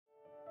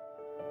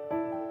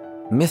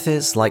Myth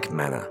is like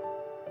manna.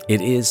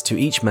 It is to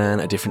each man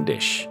a different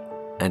dish,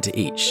 and to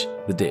each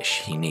the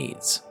dish he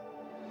needs.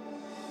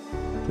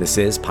 This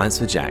is Pints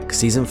with Jack,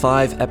 Season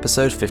 5,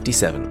 Episode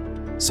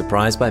 57,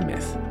 Surprised by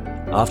Myth,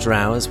 After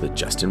Hours with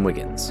Justin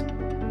Wiggins.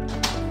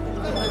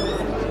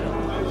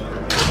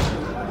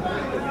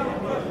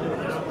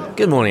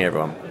 Good morning,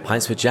 everyone.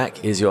 Pints with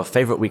Jack is your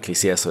favourite weekly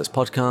C.S. Lewis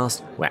podcast,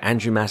 where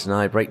Andrew, Matt and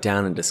I break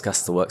down and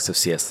discuss the works of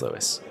C.S.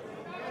 Lewis.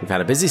 We've had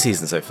a busy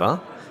season so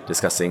far,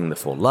 discussing the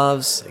Four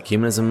Loves,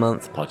 Ecumenism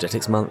Month,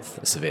 Apologetics Month,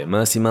 the Severe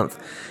Mercy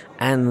Month,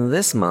 and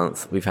this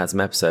month we've had some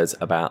episodes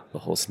about The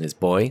Horse and His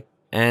Boy,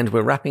 and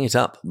we're wrapping it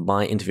up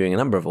by interviewing a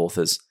number of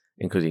authors,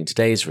 including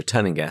today's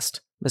returning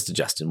guest, Mr.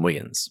 Justin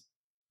Wiggins.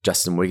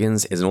 Justin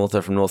Wiggins is an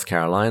author from North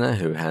Carolina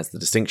who has the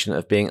distinction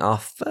of being our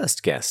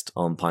first guest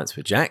on Pints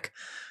with Jack.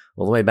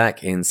 All the way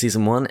back in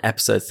Season 1,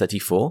 Episode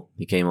 34,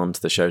 he came onto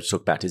the show to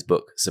talk about his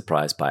book,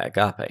 Surprised by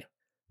Agape.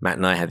 Matt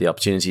and I had the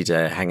opportunity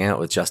to hang out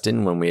with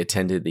Justin when we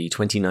attended the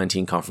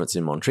 2019 conference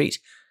in Montreat,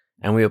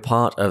 and we were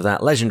part of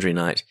that legendary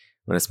night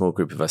when a small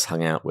group of us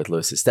hung out with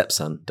Lewis's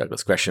stepson,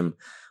 Douglas Gresham,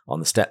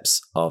 on the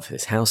steps of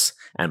his house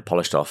and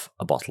polished off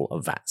a bottle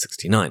of VAT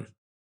 69.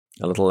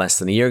 A little less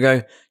than a year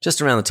ago,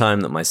 just around the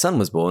time that my son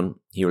was born,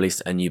 he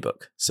released a new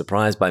book,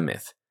 Surprised by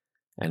Myth,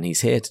 and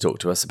he's here to talk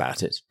to us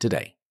about it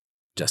today.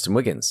 Justin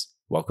Wiggins,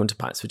 welcome to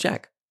Pints with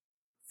Jack.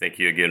 Thank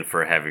you again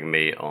for having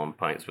me on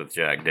Pints with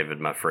Jack,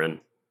 David, my friend.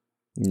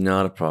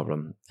 Not a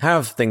problem. How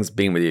have things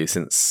been with you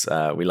since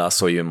we last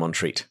saw you in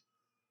Montreat?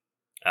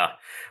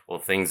 Well,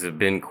 things have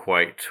been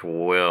quite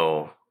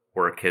well.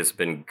 Work has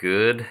been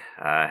good.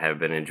 I have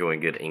been enjoying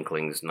good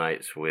Inklings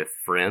nights with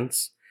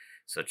friends,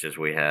 such as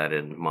we had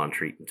in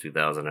Montreat in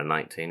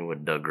 2019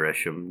 with Doug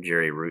Gresham,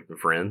 Jerry Root, and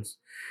friends.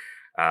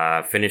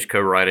 Finished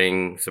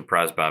co-writing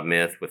Surprised by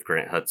Myth with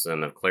Grant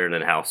Hudson of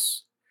Clarendon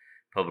House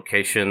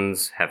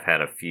Publications. Have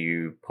had a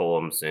few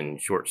poems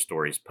and short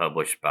stories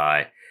published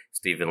by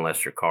Stephen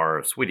Lester Carr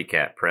of Sweetie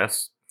Cat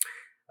Press.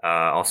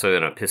 Also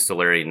an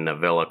epistolary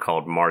novella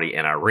called Marty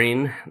and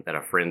Irene that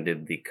a friend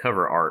did the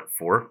cover art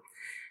for.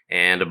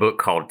 And a book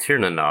called Tir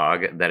na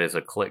nOg that is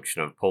a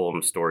collection of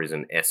poems, stories,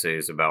 and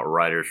essays about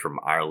writers from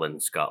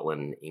Ireland,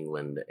 Scotland,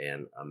 England,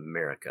 and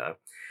America.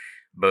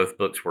 Both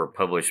books were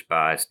published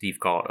by Steve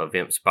Caught of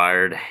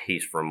Inspired.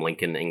 He's from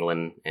Lincoln,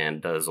 England, and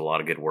does a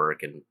lot of good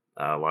work and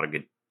a lot of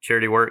good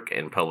charity work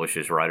and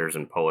publishes writers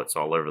and poets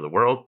all over the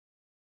world.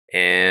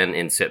 And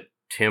in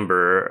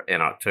September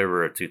and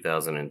October of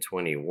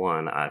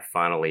 2021, I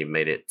finally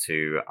made it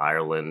to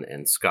Ireland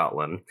and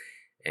Scotland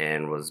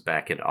and was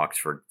back in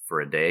Oxford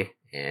for a day.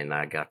 And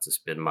I got to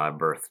spend my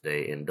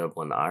birthday in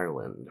Dublin,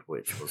 Ireland,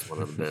 which was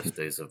one of the best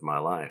days of my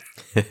life.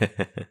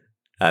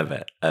 I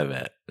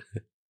bet.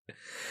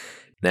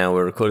 Now,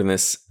 we're recording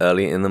this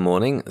early in the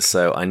morning,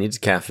 so I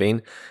needed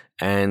caffeine,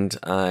 and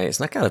I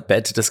snuck out of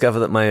bed to discover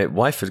that my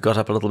wife had got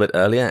up a little bit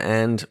earlier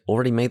and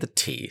already made the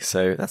tea,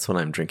 so that's what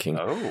I'm drinking.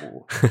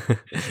 Oh.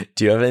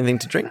 Do you have anything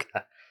to drink?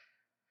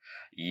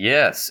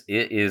 Yes,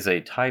 it is a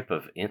type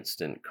of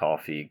instant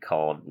coffee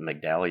called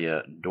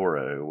Magdalia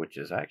Doro, which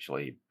is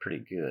actually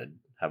pretty good.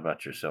 How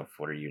about yourself?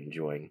 What are you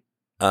enjoying?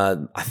 I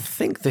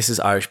think this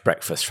is Irish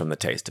breakfast from the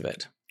taste of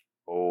it.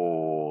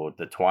 Oh,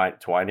 the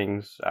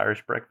Twinings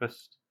Irish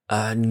breakfast?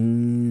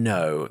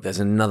 No, there's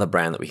another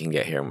brand that we can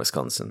get here in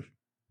Wisconsin.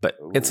 But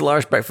Ooh. It's a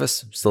Irish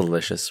breakfast, still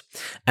delicious.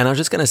 And I was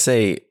just going to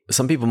say,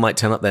 some people might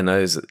turn up their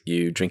nose at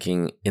you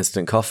drinking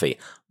instant coffee.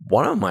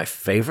 One of my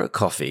favorite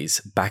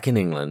coffees back in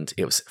England,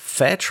 it was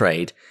fair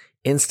trade,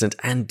 instant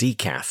and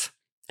decaf.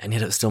 And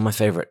yet it was still my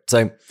favorite.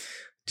 So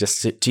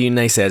just to you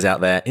naysayers out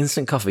there,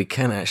 instant coffee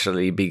can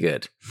actually be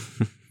good.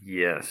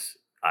 Yes,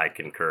 I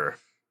concur.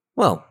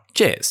 Well,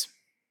 cheers.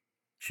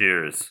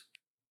 Cheers.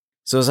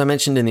 So as I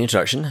mentioned in the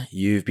introduction,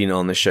 you've been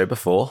on this show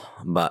before,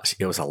 but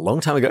it was a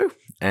long time ago.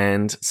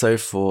 And so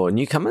for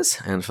newcomers,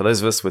 and for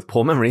those of us with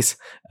poor memories,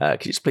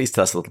 could you just please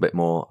tell us a little bit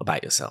more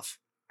about yourself?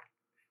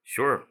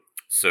 Sure.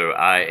 So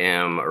I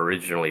am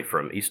originally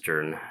from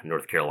Eastern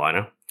North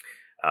Carolina.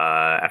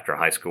 After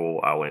high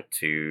school, I went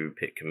to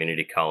Pitt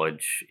Community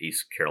College,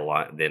 East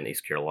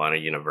Carolina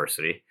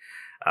University.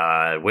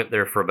 I went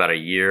there for about a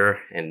year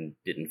and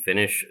didn't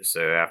finish.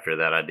 So after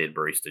that, I did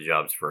barista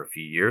jobs for a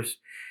few years.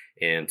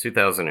 In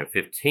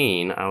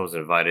 2015, I was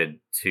invited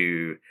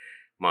to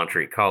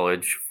Montreat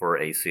College for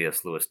a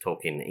C.S. Lewis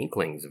Tolkien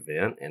Inklings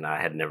event, and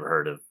I had never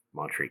heard of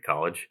Montreat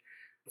College.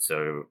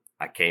 So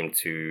I came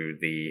to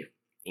the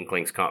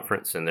Inklings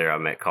conference, and there I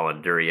met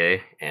Colin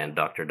Duryea and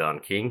Dr. Don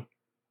King.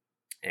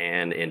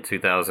 And in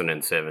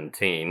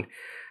 2017,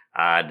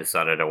 I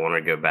decided I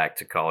wanted to go back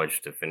to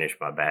college to finish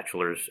my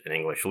bachelor's in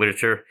English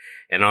literature.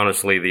 And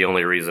honestly, the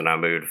only reason I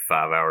moved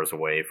 5 hours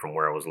away from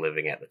where I was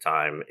living at the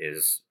time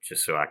is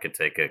just so I could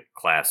take a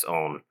class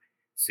on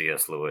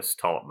C.S. Lewis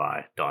taught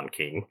by Don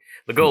King.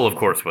 The goal, of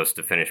course, was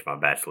to finish my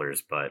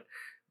bachelor's, but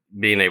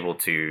being able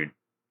to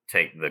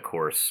take the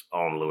course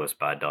on Lewis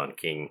by Don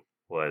King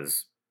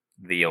was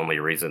the only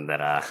reason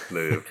that I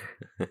moved.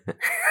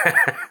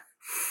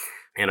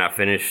 And I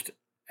finished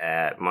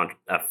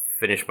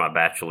finished my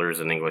bachelor's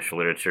in English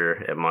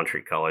literature at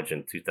Montreat College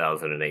in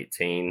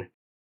 2018.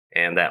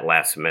 And that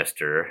last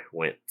semester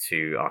went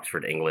to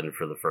Oxford, England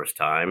for the first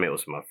time. It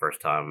was my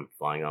first time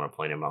flying on a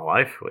plane in my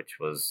life, which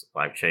was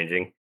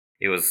life-changing.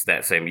 It was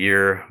that same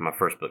year my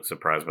first book,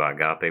 Surprised by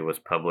Agape, was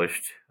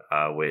published,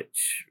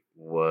 which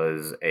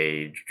was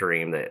a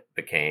dream that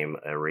became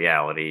a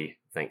reality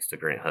thanks to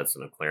Grant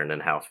Hudson of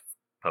Clarendon House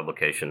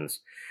Publications.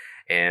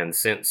 And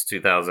since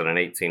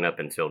 2018 up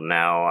until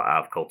now,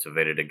 I've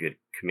cultivated a good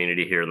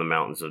community here in the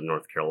mountains of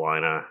North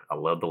Carolina. I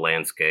love the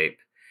landscape.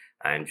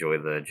 I enjoy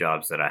the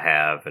jobs that I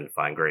have and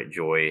find great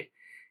joy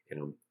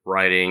in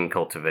writing,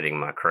 cultivating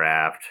my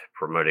craft,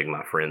 promoting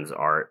my friends'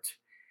 art.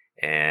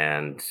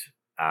 And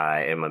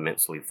I am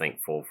immensely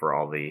thankful for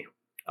all the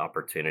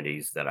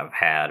opportunities that I've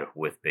had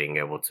with being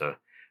able to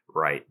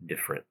write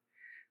different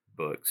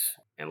books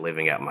and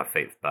living out my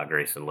faith by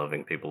grace and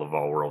loving people of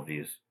all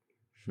worldviews.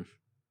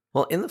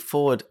 Well, in the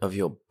foreword of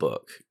your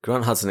book,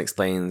 Grant Hudson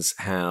explains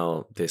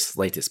how this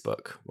latest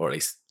book, or at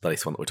least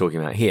one that we're talking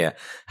about here,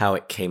 how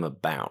it came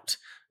about.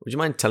 Would you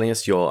mind telling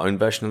us your own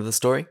version of the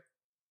story?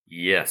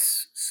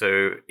 Yes.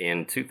 So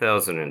in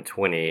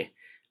 2020,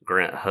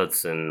 Grant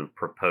Hudson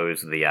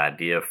proposed the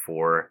idea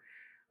for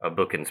a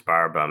book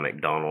inspired by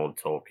MacDonald,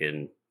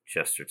 Tolkien,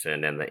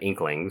 Chesterton, and the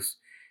Inklings.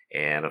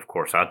 And of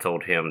course, I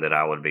told him that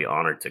I would be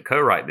honored to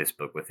co-write this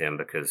book with him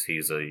because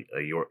he's a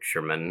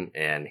Yorkshireman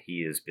and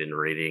he has been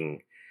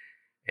reading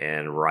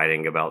and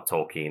writing about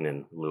Tolkien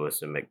and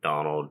Lewis and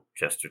MacDonald,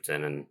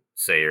 Chesterton and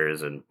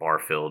Sayers and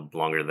Barfield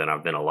longer than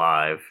I've been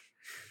alive.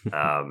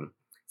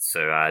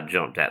 So I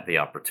jumped at the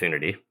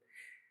opportunity.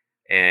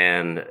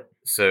 And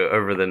so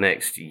over the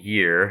next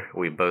year,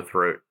 we both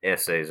wrote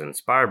essays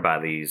inspired by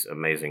these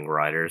amazing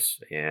writers.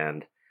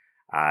 And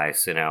I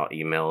sent out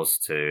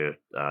emails to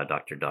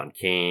Dr. Don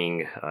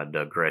King,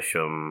 Doug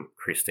Gresham,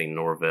 Christine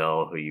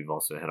Norvell, who you've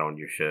also had on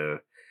your show,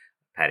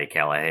 Patty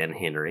Callahan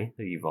Henry,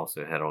 who you've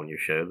also had on your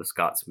show, the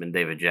Scotsman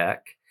David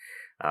Jack,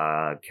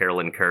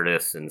 Carolyn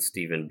Curtis and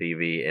Stephen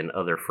Beebe, and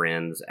other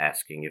friends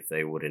asking if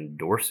they would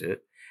endorse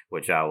it,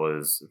 which I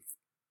was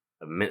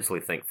immensely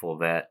thankful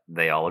that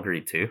they all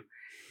agreed to.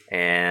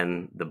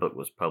 And the book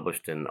was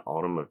published in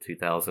autumn of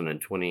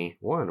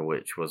 2021,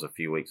 which was a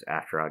few weeks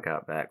after I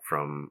got back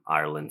from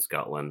Ireland,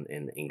 Scotland,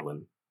 and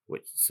England.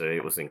 So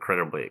it was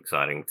incredibly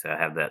exciting to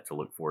have that to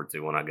look forward to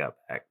when I got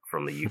back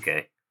from the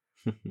UK.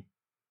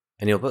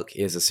 And your book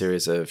is a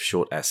series of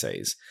short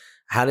essays.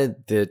 How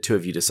did the two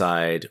of you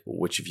decide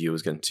which of you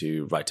was going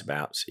to write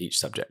about each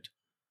subject?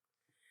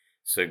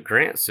 So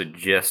Grant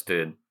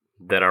suggested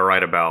that I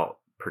write about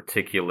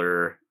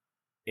particular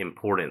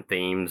important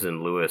themes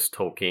in Lewis,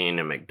 Tolkien,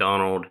 and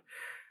MacDonald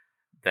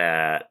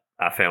that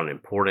I found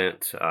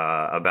important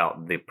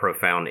about the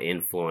profound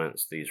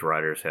influence these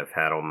writers have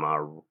had on my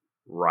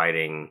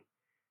writing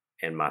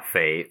and my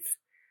faith,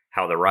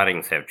 how the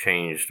writings have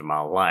changed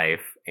my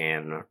life,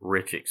 and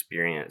rich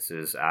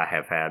experiences I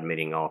have had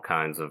meeting all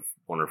kinds of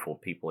wonderful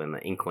people in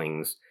the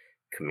Inklings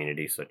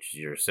community, such as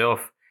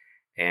yourself,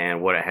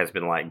 and what it has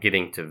been like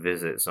getting to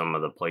visit some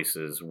of the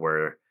places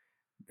where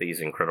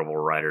these incredible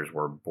writers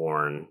were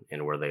born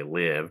and where they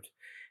lived.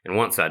 And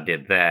once I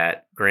did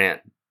that,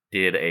 Grant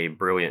did a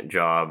brilliant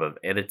job of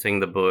editing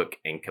the book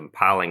and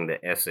compiling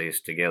the essays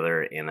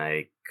together in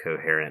a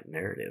coherent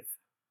narrative.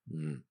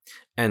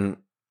 And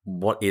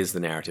what is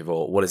the narrative,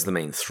 or what is the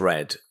main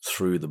thread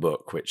through the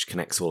book which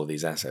connects all of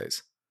these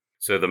essays?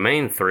 So the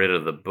main thread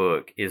of the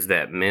book is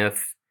that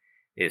myth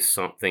is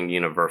something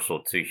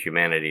universal to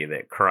humanity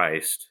that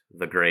Christ,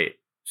 the great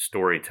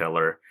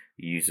storyteller,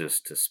 uses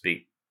to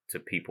speak to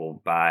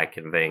people by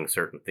conveying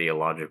certain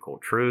theological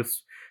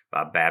truths,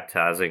 by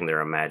baptizing their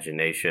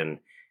imagination,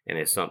 and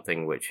is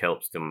something which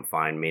helps them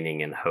find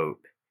meaning and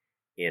hope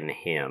in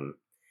Him.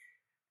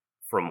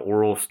 From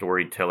oral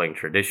storytelling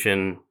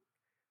tradition,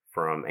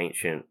 from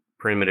ancient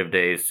primitive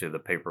days to the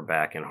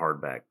paperback and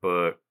hardback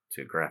book,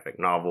 to graphic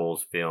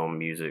novels, film,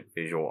 music,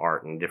 visual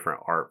art, and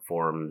different art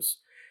forms,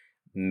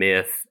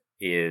 myth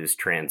is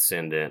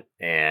transcendent.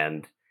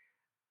 And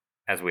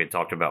as we had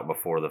talked about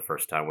before, the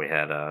first time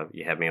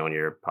you had me on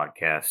your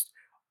podcast,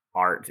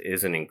 art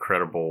is an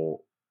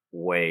incredible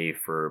way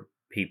for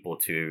people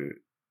to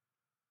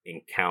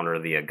encounter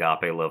the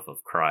agape love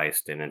of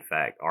Christ. And in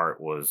fact,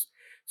 art was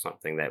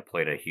something that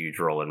played a huge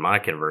role in my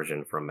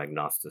conversion from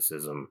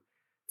agnosticism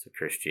to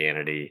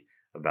Christianity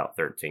about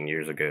 13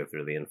 years ago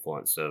through the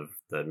influence of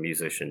the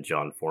musician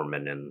John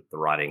Foreman and the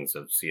writings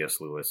of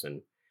C.S. Lewis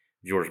and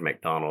George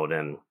MacDonald.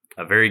 And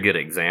a very good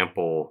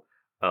example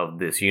of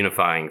this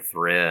unifying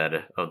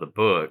thread of the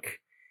book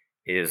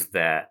is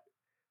that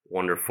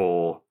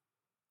wonderful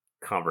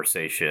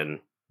conversation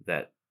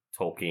that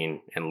Tolkien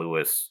and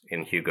Lewis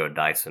and Hugo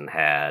Dyson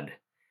had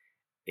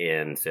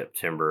in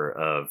September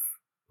of,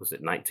 was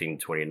it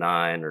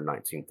 1929 or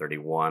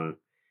 1931,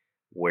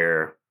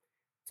 where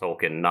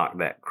Tolkien knocked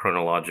that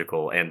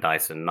chronological, and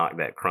Dyson knocked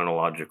that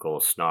chronological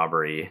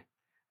snobbery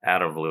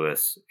out of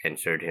Lewis and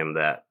showed him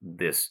that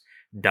this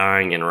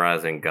dying and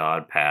rising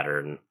God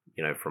pattern,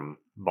 from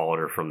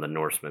Balder from the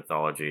Norse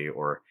mythology,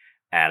 or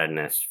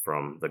Adonis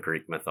from the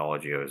Greek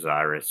mythology,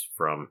 Osiris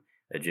from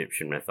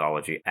Egyptian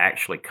mythology,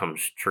 actually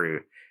comes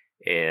true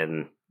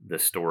in the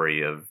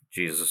story of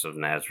Jesus of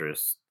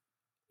Nazareth's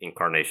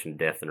incarnation,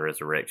 death, and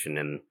resurrection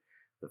in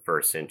the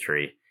first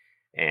century.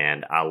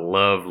 And I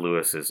love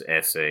Lewis's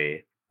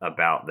essay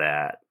about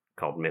that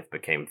called Myth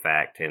Became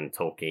Fact, and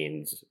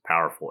Tolkien's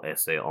powerful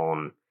essay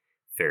on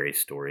fairy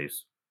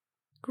stories.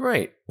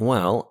 Great.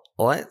 Well,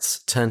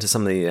 let's turn to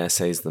some of the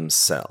essays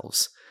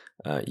themselves.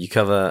 You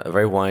cover a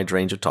very wide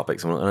range of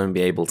topics. I'm not going to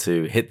be able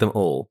to hit them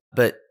all,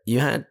 but you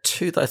had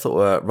two that I thought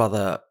were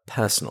rather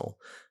personal.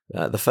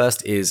 The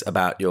first is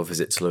about your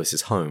visit to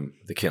Lewis's home,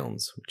 the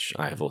Kilns, which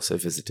I have also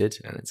visited,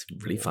 and it's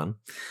really fun.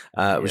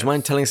 Would you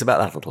mind telling us about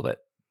that a little bit?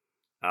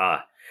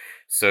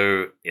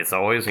 So it's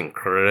always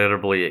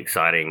incredibly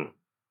exciting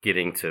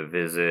getting to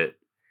visit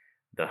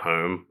the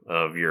home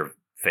of your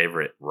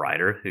favorite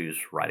writer whose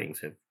writings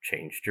have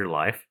changed your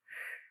life.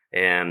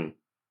 And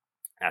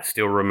I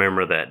still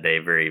remember that day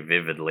very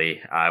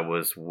vividly. I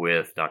was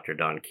with Dr.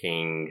 Don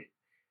King,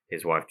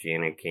 his wife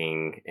Gianna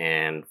King,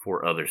 and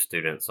 4 other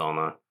students on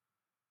a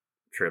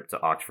trip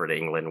to Oxford,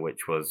 England,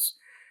 which was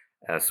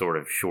a sort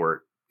of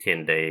short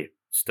 10-day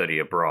study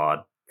abroad.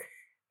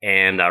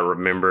 And I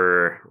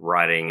remember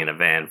riding in a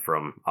van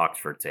from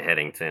Oxford to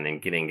Headington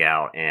and getting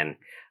out, and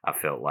I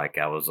felt like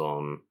I was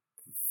on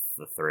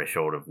the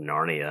threshold of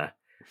Narnia.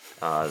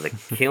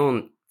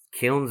 The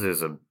Kilns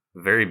is a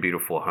very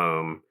beautiful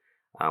home.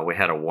 We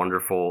had a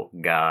wonderful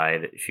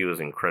guide. She was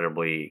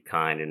incredibly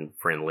kind and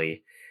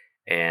friendly,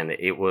 and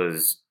it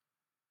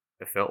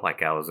felt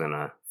like I was in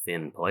a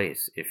thin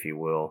place, if you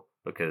will,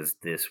 because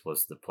this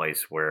was the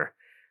place where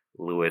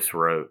Lewis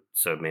wrote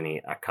so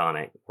many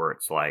iconic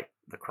works like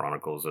the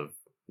Chronicles of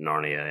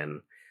Narnia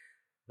and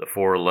the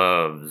Four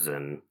Loves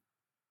and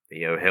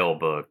the O Hell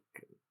book,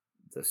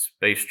 the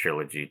Space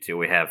Trilogy, Till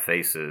We Have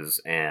Faces.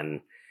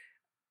 And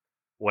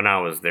when I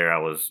was there, I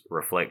was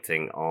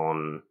reflecting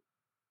on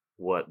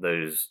what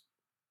those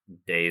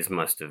days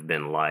must have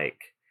been like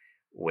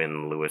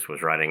when Lewis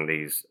was writing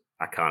these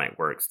iconic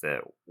works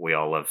that we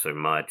all love so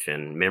much,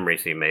 and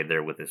memories he made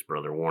there with his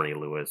brother Warnie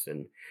Lewis,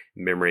 and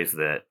memories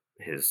that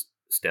his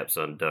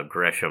stepson Doug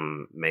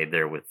Gresham made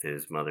there with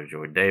his mother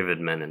Joy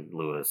Davidman and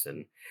Lewis,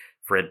 and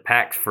Fred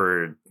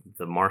Paxford,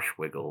 the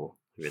Marshwiggle,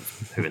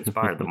 who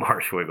inspired the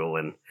Marshwiggle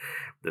and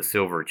the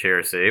Silver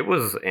Chair. So it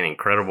was an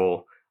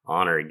incredible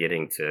honor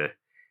getting to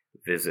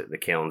visit the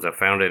Kilns. I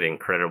found it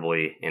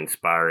incredibly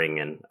inspiring,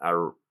 and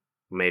I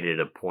made it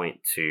a point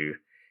to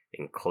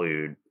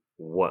include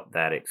what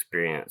that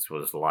experience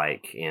was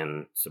like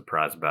in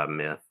Surprised by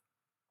Myth.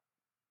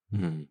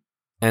 Mm-hmm.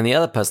 And the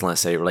other personal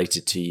essay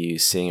related to you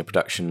seeing a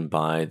production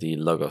by the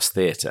Logos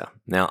Theatre.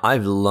 Now,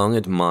 I've long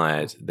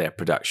admired their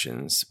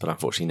productions, but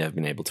unfortunately never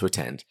been able to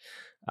attend.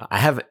 I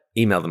have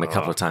emailed them a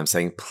couple of times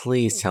saying,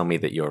 please tell me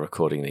that you're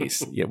recording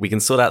these. We can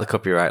sort out the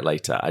copyright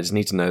later. I just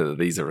need to know that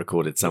these are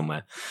recorded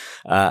somewhere.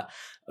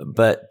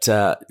 But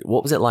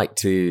what was it like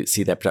to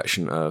see their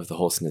production of The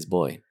Horse and His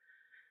Boy?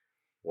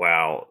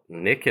 Wow,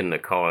 Nick and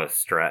Nicola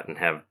Stratton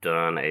have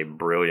done a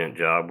brilliant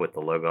job with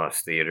the Logos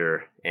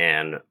Theatre,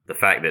 and the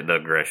fact that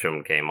Doug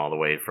Gresham came all the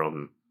way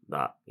from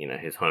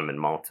his home in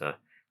Malta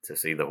to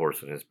see The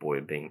Horse and His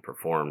Boy being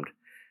performed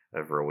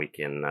over a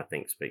weekend, I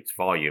think speaks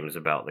volumes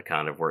about the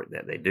kind of work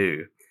that they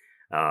do.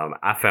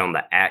 I found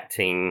the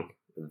acting,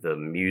 the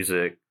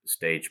music,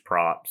 stage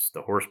props,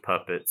 the horse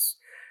puppets,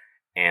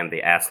 and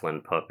the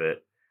Aslan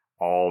puppet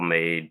all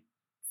made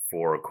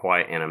for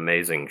quite an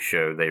amazing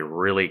show. They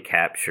really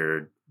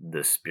captured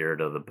the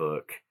spirit of the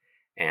book,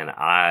 and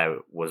I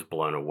was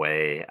blown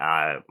away.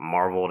 I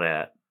marveled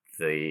at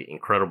the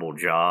incredible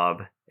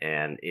job,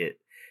 and it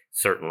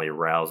certainly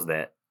roused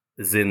that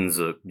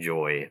Zinzuk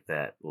joy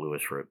that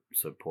Lewis wrote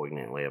so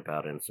poignantly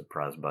about in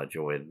Surprised by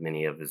Joy and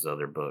many of his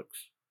other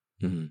books.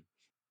 Mm-hmm.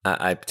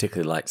 I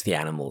particularly liked the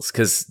animals,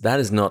 because that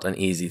is not an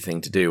easy thing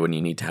to do when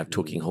you need to have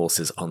talking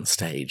horses on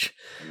stage.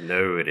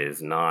 No, it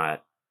is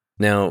not.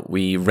 Now,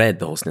 we read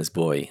The Horse and His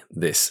Boy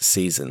this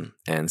season,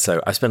 and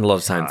so I spent a lot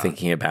of time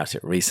thinking about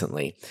it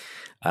recently.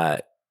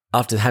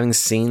 After having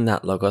seen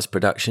that Logos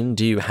production,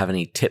 do you have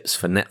any tips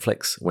for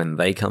Netflix when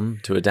they come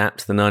to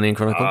adapt the Narnian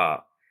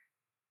Chronicle?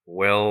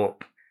 Well,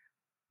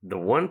 the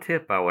one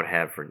tip I would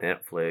have for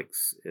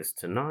Netflix is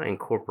to not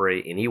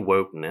incorporate any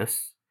wokeness,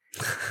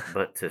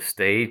 but to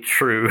stay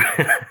true.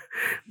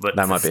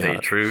 That might be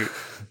hard. True.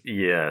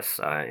 Yes,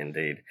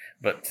 indeed.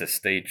 But to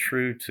stay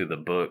true to the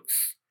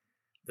books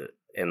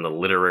and the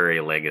literary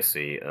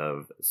legacy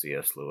of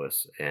C.S.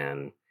 Lewis.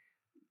 And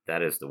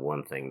that is the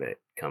one thing that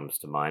comes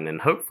to mind.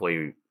 And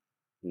hopefully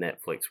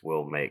Netflix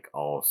will make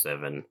all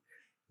 7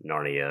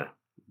 Narnia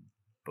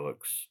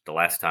books. The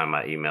last time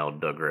I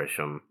emailed Doug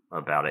Gresham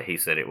about it, he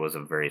said it was a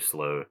very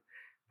slow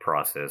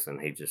process, and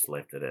he just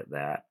left it at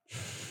that.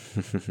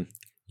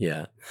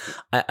 Yeah.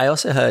 I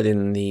also heard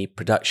in the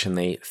production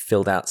they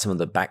filled out some of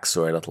the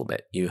backstory a little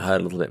bit. You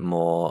heard a little bit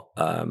more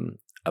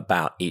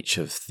about each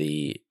of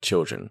the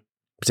children,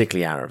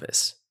 particularly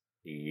Aravis.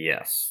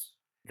 Yes.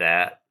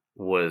 That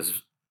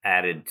was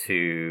added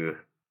to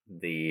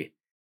the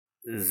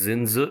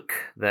Zinzuk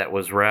that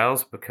was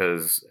roused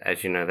because,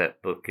 as you know,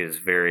 that book is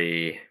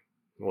very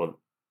well.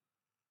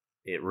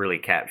 It really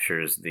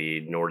captures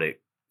the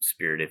Nordic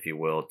spirit, if you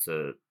will,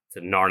 to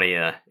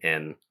Narnia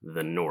and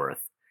the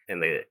North,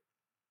 and the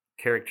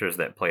characters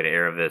that played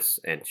Erebus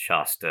and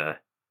Shasta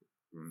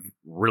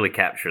really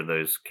capture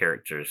those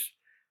characters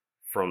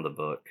from the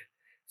book.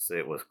 So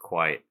it was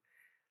quite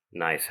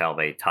nice how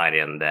they tied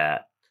in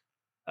that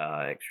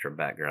extra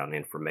background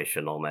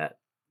information on that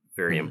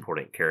very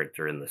important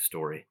character in the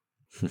story.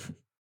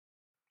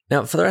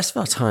 Now, for the rest of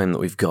our time that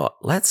we've got,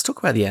 let's talk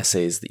about the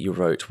essays that you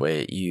wrote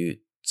where you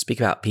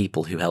speak about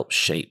people who helped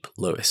shape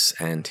Lewis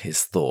and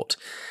his thought.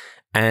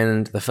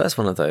 And the first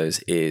one of those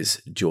is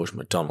George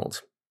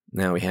MacDonald.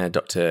 Now, we had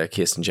Dr.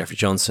 Kirsten Jeffrey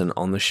Johnson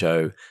on the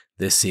show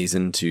this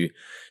season to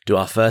do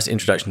our first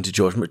introduction to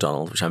George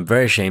MacDonald, which I'm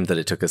very ashamed that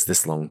it took us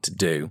this long to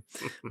do.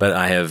 But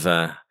I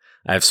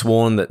have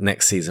sworn that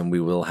next season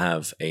we will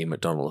have a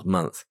MacDonald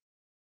month.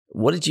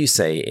 What did you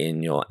say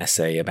in your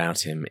essay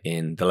about him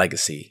in The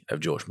Legacy of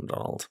George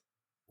MacDonald?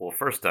 Well,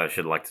 first, I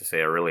should like to say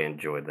I really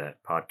enjoyed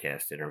that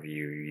podcast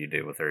interview you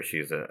did with her.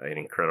 She's an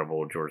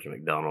incredible George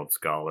MacDonald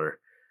scholar,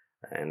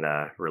 and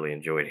I really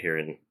enjoyed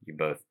hearing you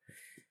both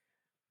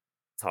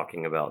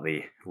talking about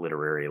the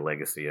literary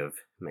legacy of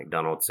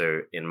MacDonald.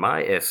 So, in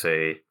my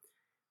essay,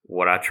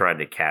 what I tried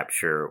to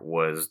capture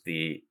was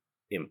the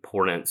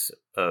importance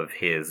of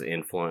his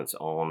influence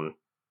on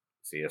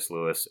C.S.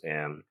 Lewis,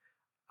 and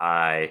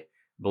I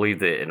believe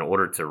that in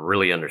order to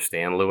really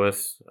understand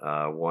Lewis,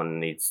 one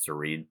needs to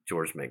read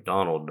George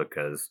MacDonald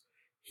because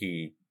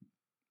he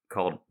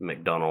called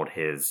MacDonald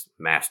his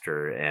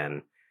master,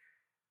 and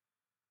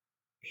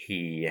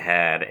he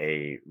had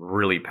a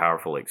really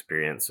powerful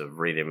experience of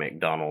reading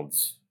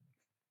MacDonald's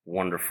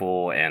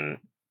wonderful and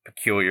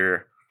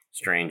peculiar,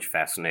 strange,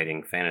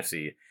 fascinating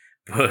fantasy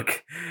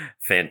book,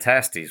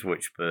 Phantastes,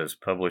 which was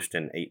published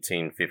in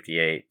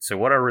 1858. So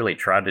what I really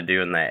tried to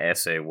do in that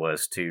essay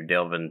was to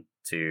delve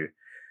into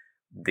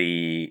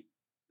the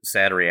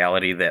sad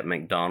reality that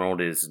MacDonald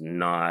is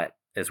not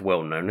as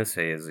well known as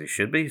he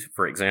should be.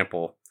 For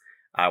example,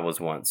 I was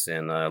once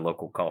in a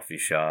local coffee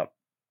shop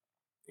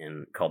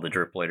called the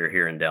Driplater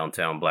here in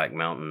downtown Black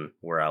Mountain,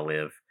 where I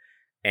live,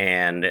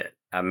 and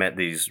I met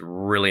these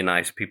really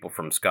nice people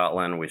from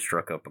Scotland. We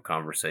struck up a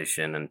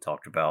conversation and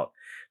talked about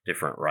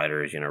different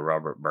writers,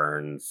 Robert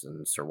Burns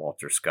and Sir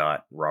Walter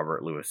Scott,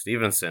 Robert Louis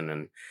Stevenson.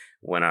 And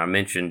when I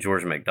mentioned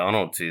George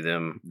MacDonald to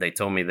them, they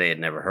told me they had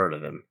never heard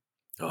of him.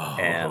 Oh.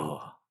 And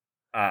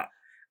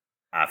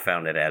I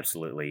found it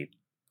absolutely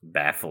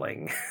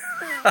baffling.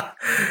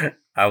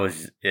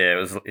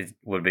 It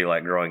would be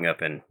like growing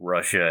up in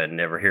Russia and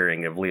never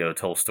hearing of Leo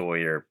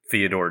Tolstoy or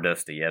Fyodor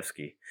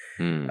Dostoevsky.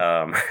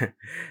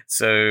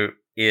 So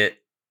it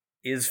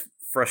is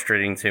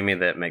frustrating to me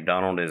that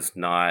MacDonald is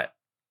not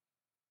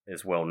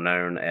as well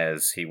known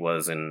as he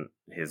was in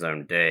his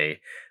own day.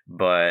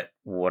 But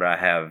what I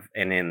have,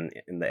 and in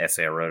the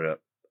essay I wrote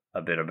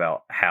a bit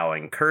about how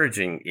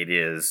encouraging it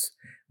is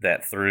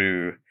that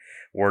through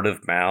word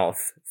of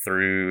mouth,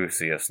 through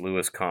C.S.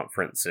 Lewis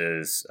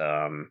conferences,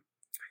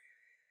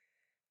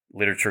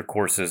 literature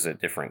courses at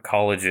different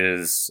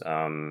colleges,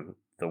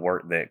 the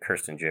work that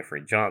Kirsten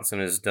Jeffrey Johnson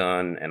has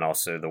done, and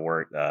also the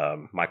work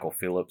Michael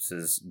Phillips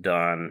has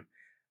done,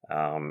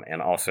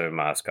 and also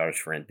my Scottish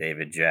friend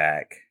David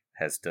Jack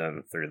has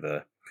done through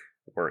the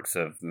works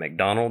of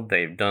MacDonald.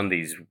 They have done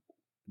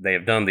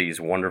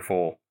these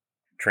wonderful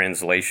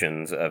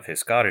translations of his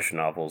Scottish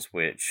novels,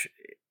 which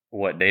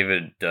what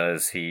David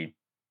does, he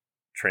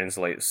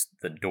translates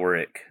the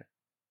Doric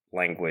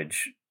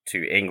language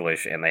to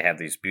English, and they have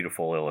these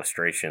beautiful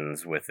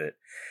illustrations with it.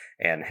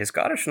 And his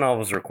Scottish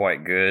novels are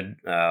quite good.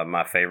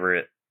 My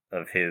favorite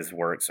of his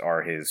works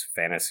are his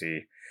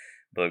fantasy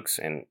books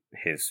and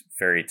his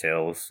fairy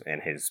tales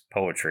and his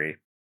poetry.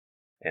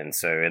 And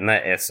so in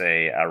that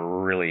essay, I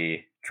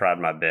really tried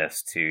my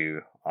best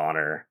to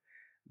honor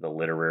the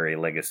literary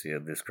legacy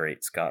of this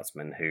great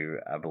Scotsman who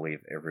I believe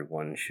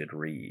everyone should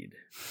read.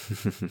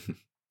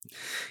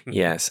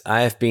 Yes,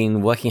 I have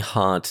been working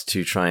hard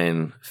to try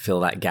and fill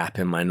that gap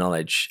in my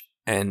knowledge.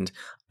 And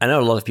I know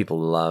a lot of people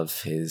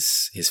love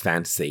his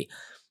fantasy.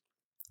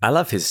 I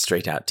love his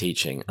straight out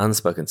teaching,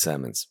 unspoken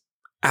sermons.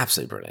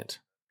 Absolutely brilliant.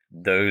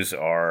 Those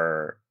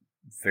are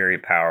very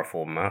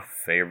powerful. My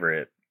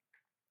favorite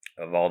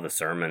of all the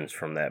sermons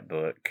from that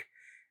book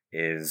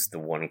is the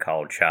one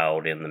called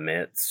Child in the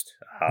Midst.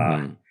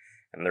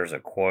 And there's a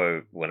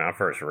quote, when I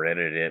first read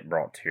it, it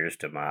brought tears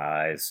to my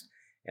eyes.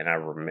 And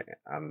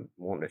I'm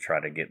wanting to try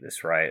to get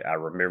this right. I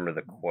remember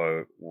the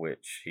quote,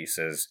 which he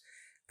says,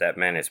 "That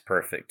man is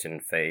perfect in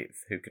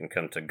faith, who can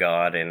come to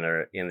God in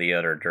the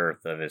utter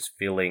dearth of his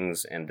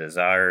feelings and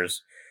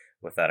desires,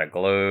 without a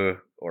glow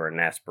or an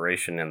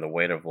aspiration in the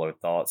weight of low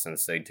thoughts, and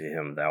say to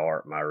him, 'Thou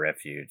art my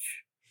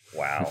refuge.'"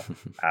 Wow.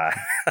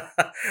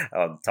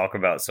 I'll talk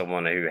about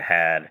someone who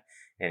had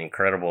an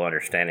incredible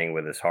understanding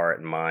with his heart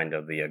and mind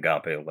of the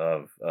agape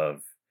love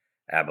of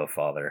Abba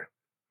Father.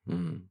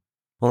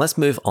 Well, let's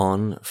move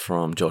on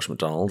from George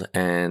MacDonald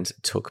and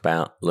talk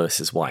about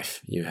Lewis's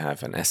wife. You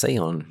have an essay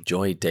on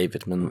Joy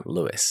Davidman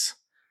Lewis.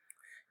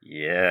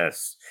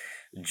 Yes.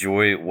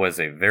 Joy was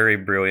a very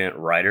brilliant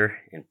writer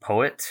and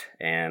poet,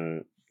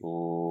 and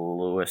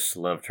Lewis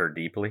loved her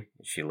deeply.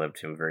 She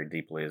loved him very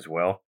deeply as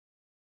well.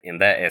 In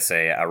that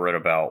essay, I wrote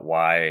about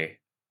why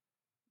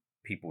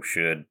people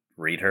should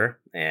read her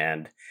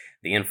and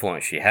the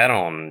influence she had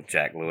on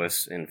Jack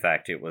Lewis. In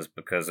fact, it was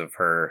because of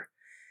her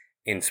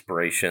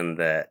inspiration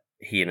that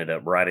he ended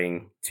up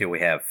writing Till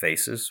We Have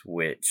Faces,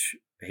 which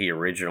he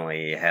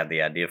originally had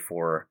the idea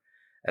for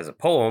as a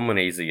poem when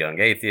he's a young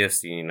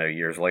atheist,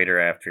 years later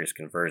after his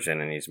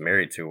conversion and he's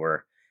married to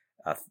her.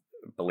 I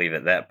believe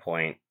at that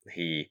point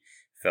he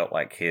felt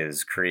like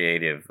his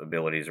creative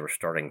abilities were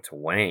starting to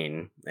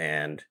wane.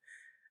 And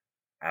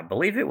I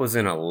believe it was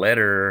in a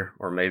letter,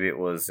 or maybe it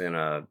was in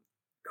a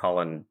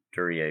Colin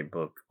Duryea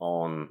book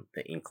on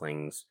the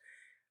Inklings,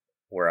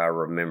 where I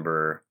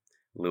remember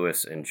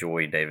Lewis and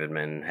Joy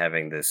Davidman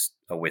having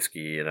a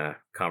whiskey and a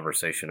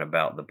conversation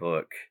about the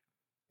book,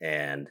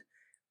 and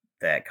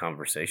that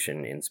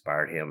conversation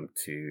inspired him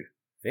to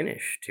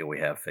finish Till We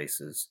Have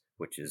Faces,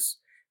 which is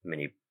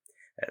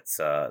it's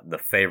the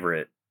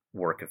favorite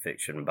work of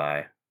fiction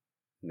by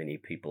many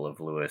people of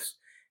Lewis,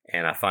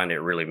 and I find it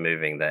really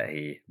moving that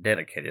he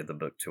dedicated the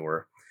book to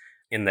her.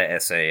 In the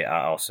essay,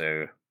 I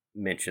also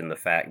mentioned the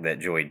fact that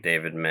Joy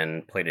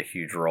Davidman played a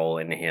huge role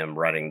in him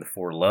writing The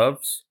Four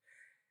Loves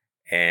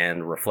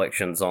and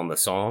Reflections on the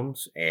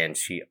Psalms, and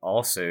she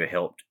also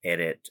helped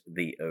edit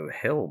the Oh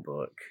Hell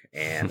book,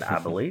 and I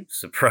believe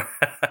surprised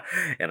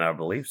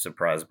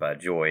by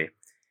Joy.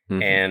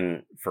 Mm-hmm.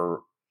 And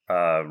for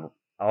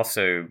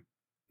also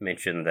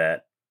mentioned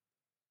that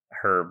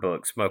her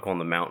book Smoke on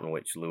the Mountain,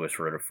 which Lewis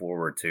wrote a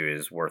foreword to,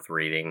 is worth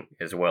reading,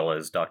 as well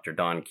as Dr.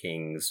 Don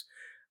King's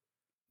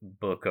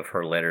book of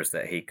her letters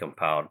that he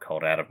compiled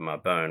called Out of My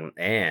Bone,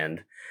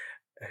 and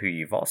who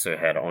you've also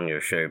had on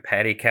your show,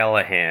 Patty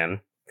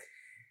Callahan,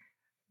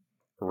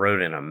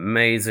 wrote an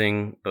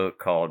amazing book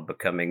called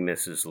Becoming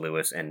Mrs.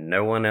 Lewis, and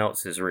no one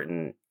else has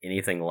written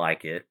anything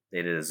like it.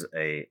 It is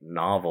a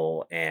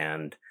novel,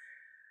 and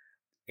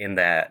in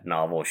that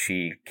novel,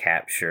 she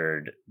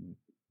captured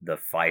the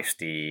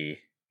feisty,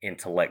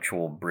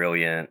 intellectual,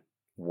 brilliant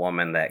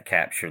woman that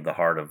captured the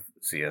heart of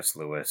C.S.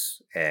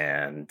 Lewis,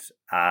 and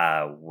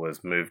I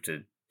was moved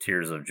to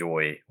tears of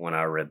joy when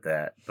I read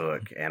that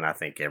book, and I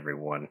think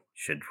everyone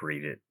should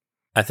read it.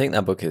 I think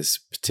that book is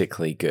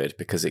particularly good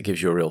because it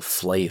gives you a real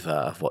flavor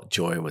of what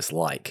Joy was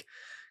like.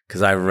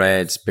 Because I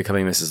read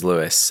Becoming Mrs.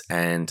 Lewis,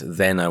 and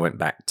then I went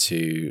back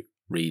to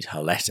read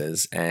her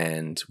letters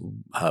and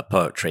her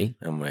poetry,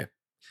 and we're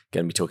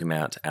going to be talking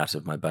about Out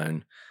of My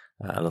Bone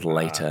a little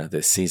later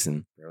this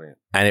season. Brilliant.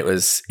 And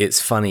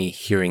it's funny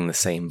hearing the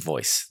same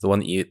voice, the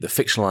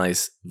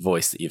fictionalized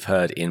voice that you've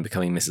heard in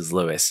Becoming Mrs.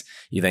 Lewis.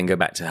 You then go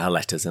back to her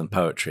letters and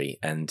poetry,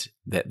 and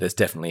there's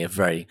definitely a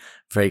very,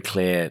 very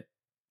clear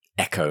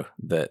echo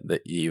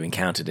that you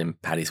encountered in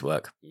Patty's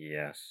work.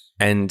 Yes.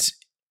 And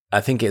I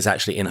think it's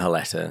actually in her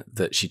letter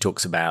that she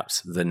talks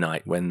about the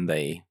night when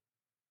they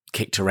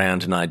kicked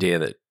around an idea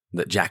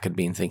that Jack had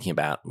been thinking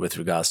about with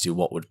regards to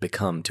what would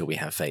become Till We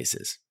Have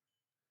Faces.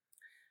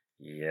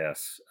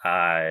 Yes.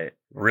 I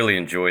really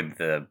enjoyed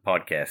the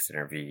podcast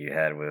interview you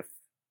had with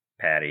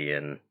Patty,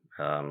 and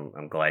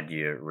I'm glad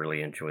you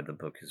really enjoyed the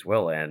book as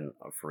well. And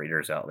for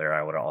readers out there,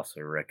 I would also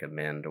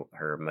recommend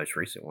her most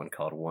recent one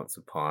called Once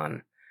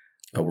Upon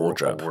a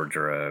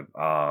Wardrobe.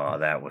 Oh,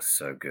 that was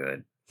so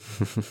good.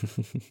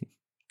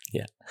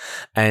 Yeah.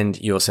 And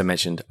you also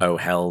mentioned Oh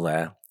Hell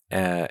there,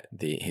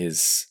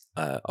 his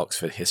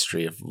Oxford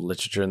History of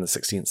Literature in the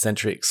 16th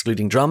Century,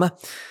 excluding drama.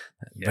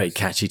 Yes. Very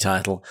catchy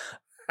title.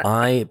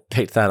 I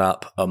picked that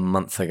up a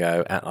month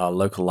ago at our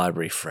local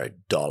library for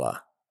 $1.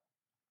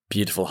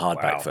 Beautiful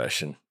hardback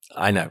version.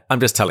 I know. I'm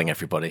just telling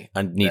everybody.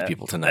 I need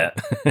people to know.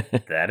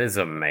 That is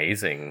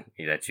amazing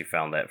that you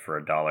found that for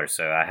 $1.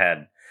 So I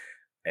had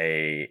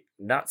a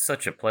not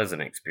such a pleasant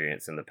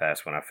experience in the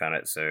past when I found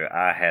it. So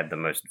I had the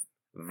most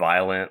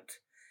violent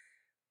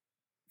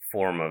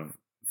form of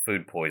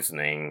food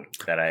poisoning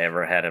that I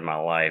ever had in my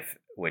life,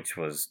 it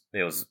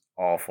was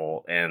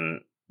awful. And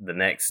the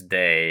next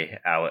day,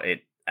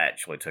 it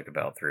actually took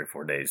about 3 or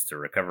 4 days to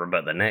recover.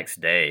 But the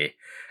next day,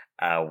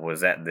 I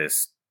was at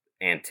this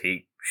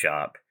antique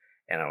shop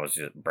and I was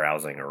just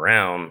browsing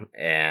around,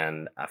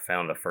 and I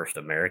found a first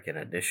American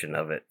edition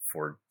of it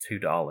for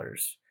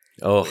 $2.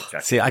 Oh,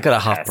 I got a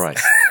half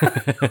price.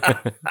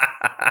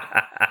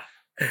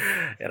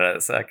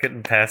 And so I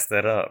couldn't pass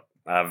that up.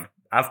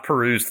 I've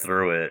perused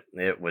through it.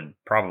 It would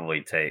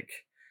probably take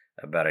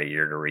about a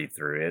year to read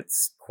through.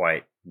 It's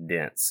quite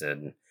dense,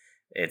 and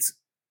it's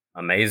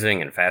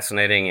amazing and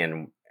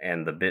fascinating.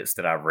 And the bits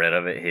that I've read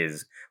of it,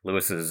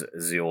 Lewis's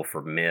zeal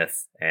for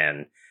myth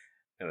and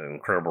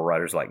incredible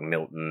writers like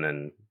Milton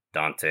and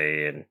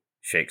Dante and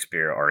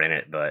Shakespeare are in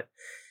it, but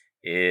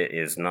it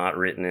is not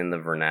written in the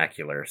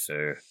vernacular,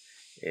 so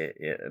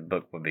a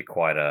book would be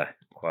quite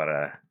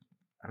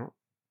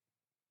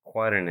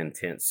an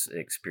intense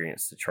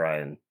experience to try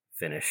and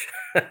finish.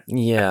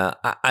 Yeah,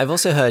 I've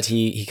also heard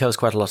he covers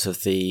quite a lot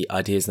of the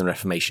ideas in the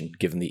Reformation,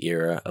 given the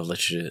era of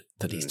literature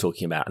that he's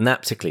talking about, and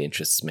that particularly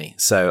interests me.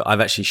 So I've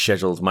actually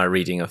scheduled my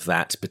reading of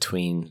that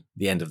between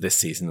the end of this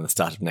season and the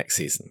start of next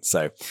season.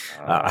 So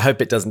I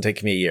hope it doesn't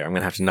take me a year. I'm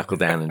going to have to knuckle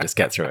down and just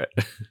get through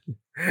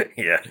it.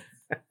 Yeah.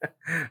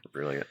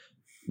 Brilliant.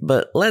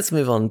 But let's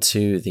move on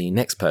to the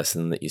next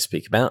person that you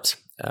speak about.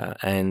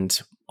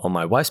 And on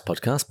my wife's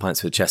podcast,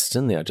 Pints with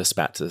Chesterton, they are just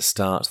about to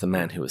start The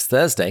Man Who Was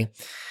Thursday.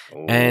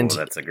 Oh, And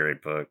that's a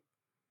great book.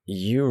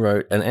 You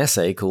wrote an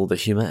essay called The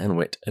Humor and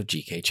Wit of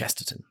G.K.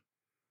 Chesterton.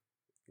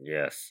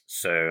 Yes.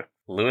 So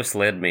Lewis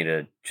led me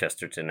to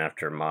Chesterton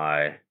after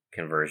my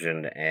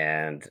conversion,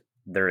 and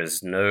there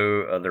is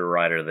no other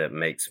writer that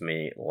makes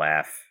me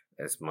laugh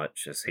as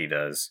much as he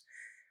does.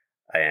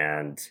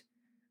 And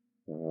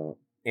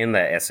in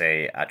that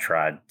essay, I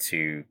tried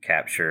to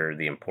capture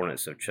the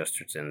importance of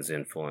Chesterton's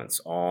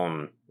influence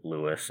on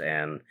Lewis.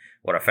 And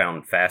what I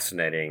found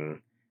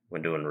fascinating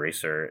when doing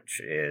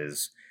research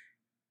is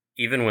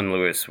even when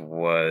Lewis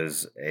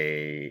was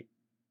a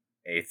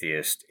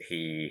atheist,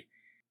 he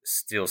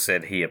still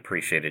said he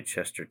appreciated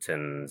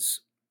Chesterton's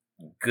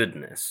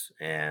goodness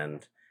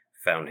and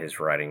found his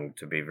writing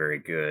to be very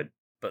good.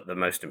 But the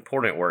most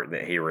important work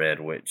that he read,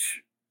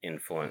 which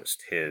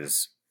influenced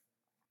his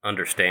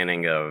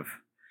understanding of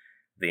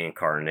the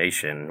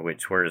incarnation,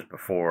 which whereas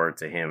before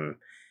to him,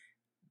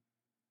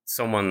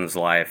 someone's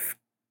life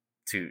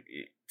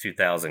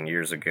 2,000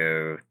 years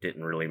ago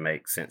didn't really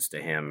make sense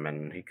to him,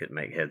 and he couldn't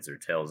make heads or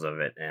tails of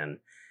it. And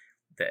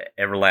the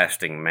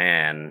everlasting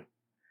man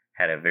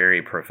had a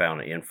very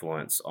profound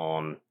influence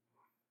on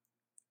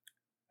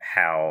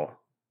how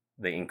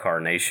the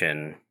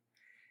incarnation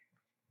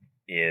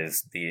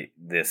is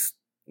this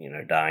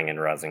dying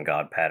and rising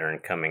God pattern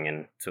coming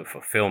into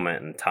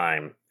fulfillment in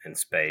time and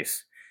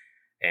space.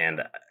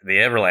 And the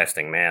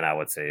everlasting man, I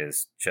would say,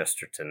 is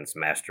Chesterton's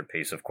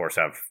masterpiece. Of course,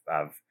 I've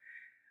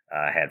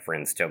had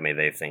friends tell me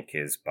they think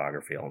his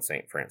biography on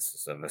St.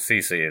 Francis of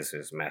Assisi is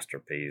his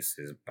masterpiece.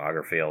 His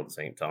biography on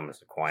St.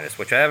 Thomas Aquinas,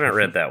 which I haven't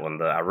read that one.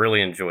 I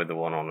really enjoyed the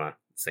one on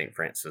St.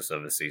 Francis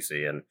of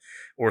Assisi, and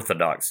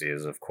Orthodoxy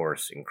is, of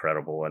course,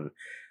 incredible. And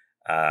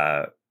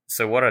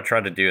so what I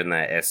tried to do in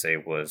that essay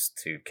was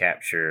to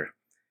capture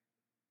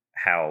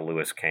how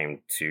Lewis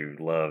came to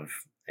love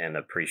and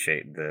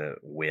appreciate the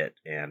wit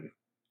and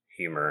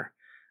humor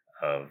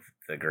of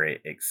the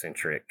great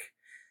eccentric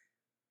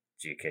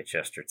G.K.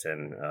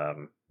 Chesterton.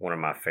 One of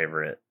my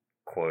favorite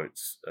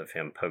quotes of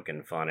him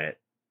poking fun at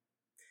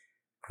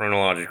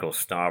chronological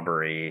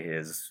snobbery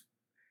is,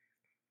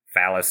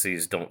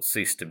 "Fallacies don't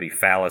cease to be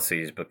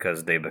fallacies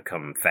because they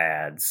become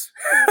fads."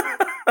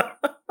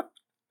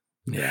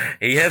 Yeah.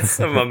 He had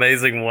some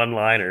amazing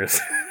one-liners.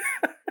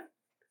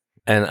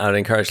 And I'd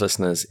encourage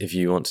listeners, if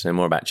you want to know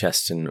more about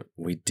Chesterton,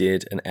 we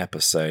did an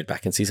episode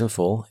back in season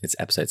 4. It's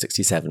episode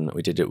 67.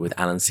 We did it with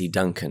Alan C.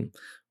 Duncan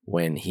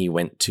when he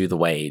went to the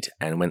Wade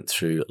and went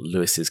through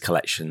Lewis's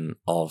collection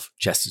of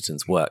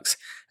Chesterton's works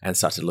and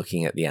started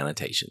looking at the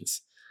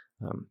annotations.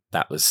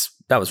 That was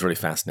really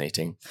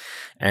fascinating.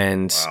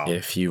 And Wow.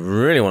 If you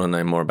really want to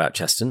know more about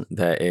Chesterton,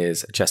 there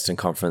is a Chesterton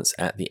conference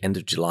at the end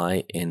of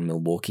July in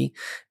Milwaukee,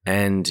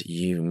 and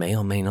you may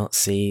or may not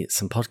see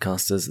some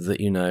podcasters that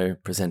you know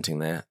presenting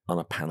there on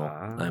a panel.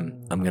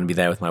 I'm going to be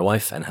there with my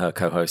wife and her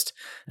co-host,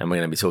 and we're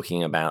going to be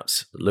talking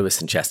about Lewis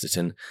and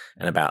Chesterton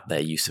and about their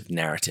use of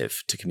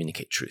narrative to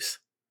communicate truth.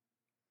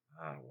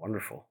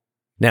 Wonderful.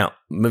 Now,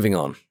 moving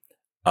on.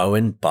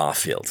 Owen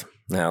Barfield.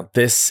 Now,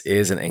 this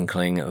is an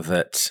inkling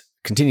that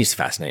continues to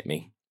fascinate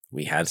me.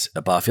 We had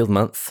a Barfield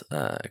month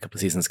a couple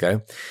of seasons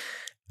ago,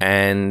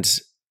 and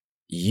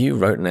you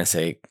wrote an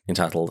essay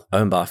entitled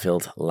Owen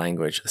Barfield,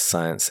 Language,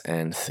 Science,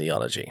 and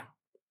Theology.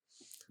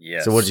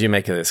 Yes. So what did you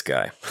make of this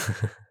guy?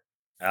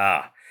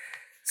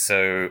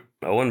 So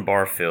Owen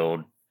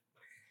Barfield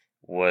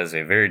was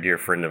a very dear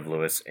friend of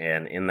Lewis,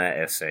 and in that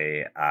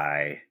essay,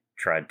 I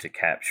tried to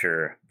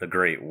capture the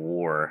great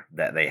war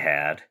that they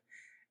had,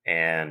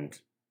 and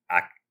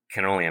I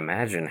can only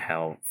imagine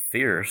how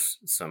fierce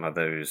some of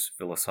those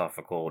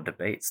philosophical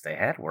debates they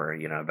had were,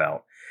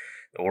 about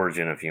the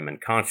origin of human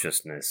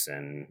consciousness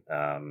and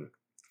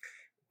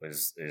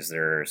is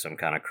there some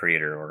kind of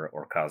creator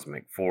or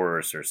cosmic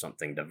force or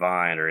something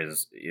divine, or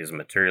is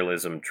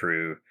materialism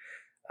true?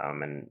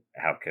 And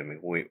how can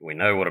we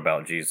know what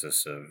about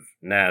Jesus of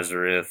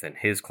Nazareth and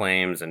his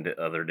claims and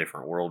other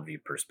different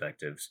worldview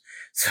perspectives?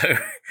 So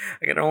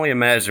I can only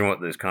imagine what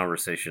those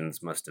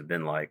conversations must have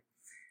been like.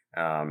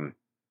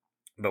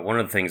 But one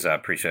of the things I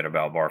appreciate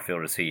about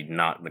Barfield is he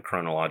knocked the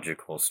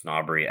chronological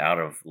snobbery out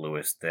of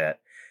Lewis, that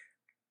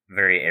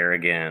very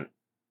arrogant,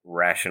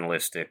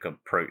 rationalistic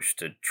approach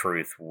to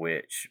truth,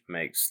 which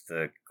makes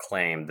the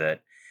claim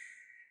that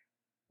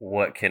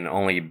what can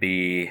only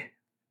be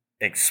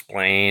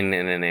explained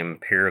in an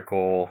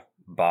empirical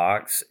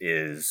box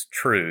is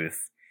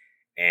truth.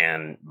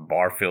 And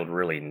Barfield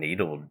really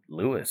needled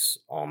Lewis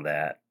on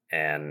that.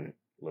 And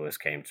Lewis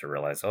came to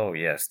realize, oh,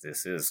 yes,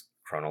 this is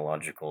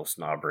chronological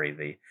snobbery,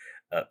 the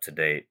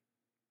up-to-date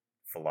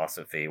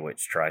philosophy,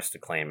 which tries to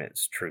claim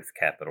it's truth,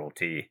 capital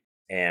T.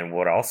 And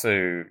what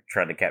also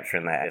tried to capture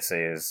in that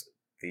essay is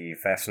the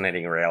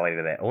fascinating reality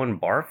that Owen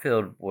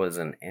Barfield was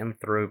an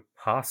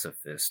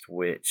anthroposophist,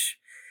 which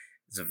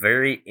is a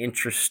very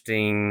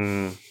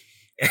interesting...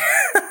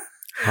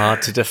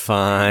 Hard to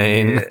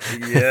define.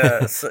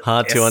 Yes.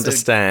 Hard to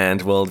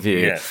understand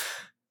worldview. Yes.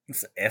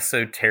 It's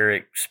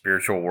esoteric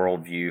spiritual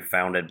worldview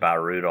founded by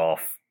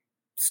Rudolf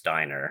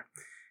Steiner.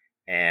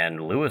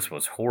 And Lewis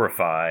was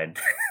horrified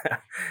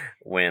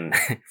when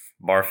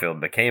Barfield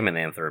became an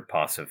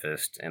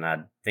anthroposophist, and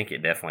I think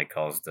it definitely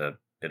caused a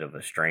bit of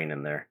a strain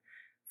in their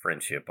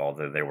friendship,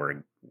 although they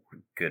were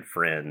good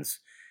friends.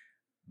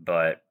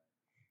 But,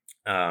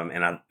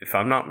 if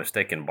I'm not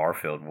mistaken,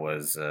 Barfield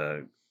was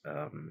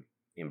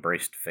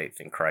embraced faith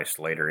in Christ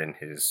later in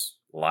his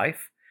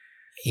life.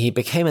 He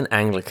became an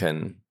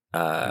Anglican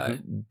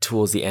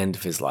towards the end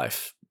of his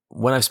life.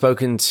 When I've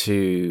spoken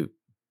to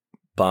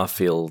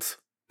Barfield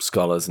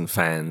scholars and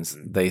fans,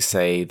 they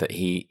say that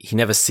he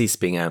never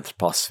ceased being an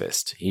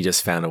anthroposophist. He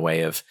just found a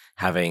way of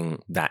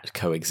having that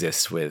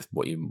coexist with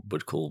what you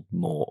would call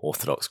more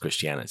Orthodox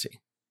Christianity.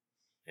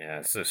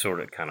 Yeah, so sort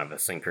of kind of a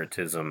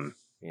syncretism.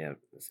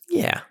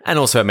 Yeah, and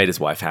also it made his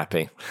wife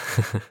happy.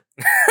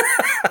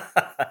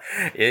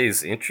 Yeah,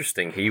 he's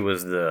interesting. He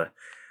was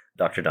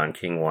Dr. Don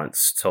King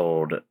once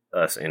told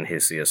us in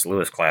his C.S.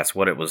 Lewis class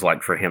what it was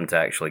like for him to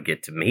actually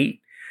get to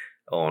meet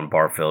Owen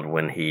Barfield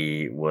when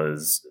he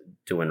was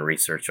doing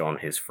research on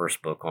his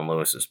first book on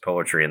Lewis's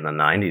poetry in the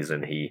 90s,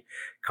 and he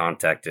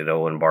contacted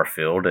Owen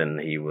Barfield, and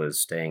he was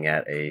staying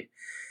at a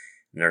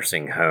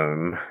nursing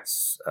home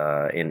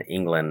in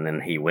England,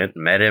 and he went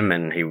and met him,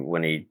 and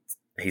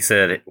he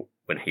said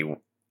when he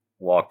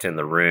walked in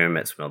the room,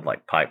 it smelled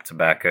like pipe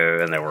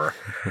tobacco, and there were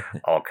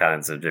all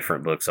kinds of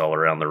different books all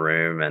around the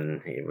room,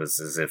 and it was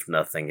as if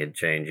nothing had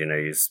changed.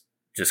 He's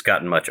just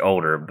gotten much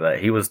older, but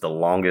he was the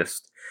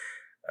longest.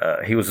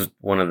 He was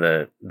one of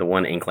the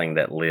one Inkling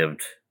that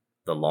lived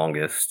the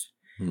longest.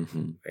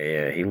 Mm-hmm.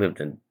 Yeah, he lived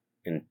in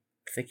I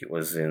think it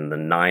was in the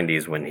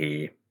 90s when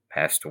he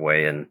passed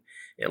away, and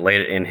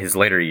in his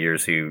later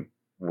years, he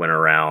went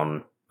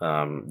around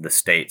the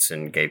States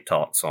and gave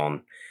talks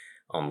on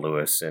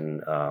Lewis,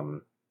 and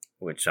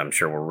which I'm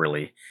sure were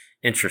really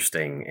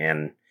interesting.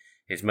 And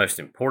his most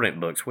important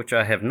books, which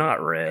I have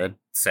not read,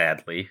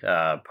 sadly,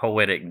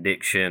 Poetic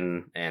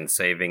Diction and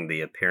Saving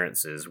the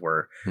Appearances,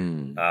 were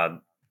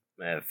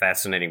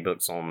fascinating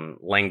books on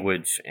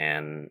language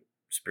and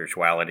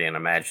spirituality and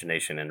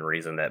imagination and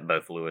reason that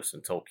both Lewis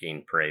and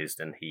Tolkien praised.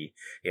 And he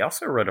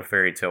also wrote a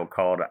fairy tale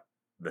called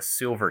The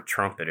Silver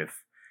Trumpet.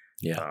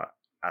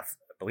 I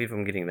believe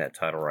I'm getting that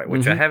title right,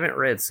 which I haven't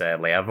read,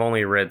 sadly. I've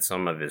only read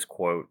some of his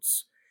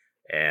quotes,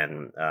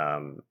 and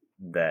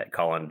that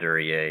Colin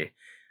Duryea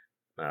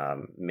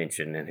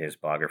mentioned in his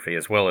biography,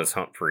 as well as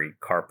Humphrey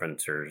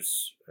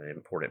Carpenter's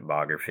important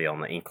biography on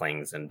the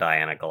Inklings and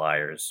Diana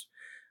Gleyer's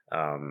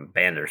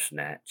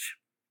Bandersnatch.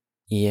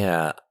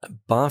 Yeah,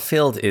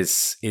 Barfield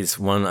is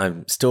one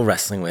I'm still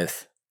wrestling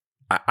with.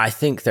 I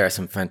think there are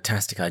some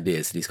fantastic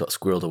ideas that he's got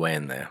squirreled away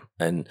in there,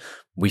 and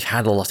we've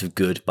had a lot of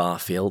good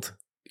Barfield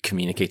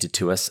communicated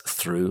to us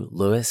through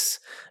Lewis,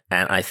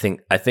 and I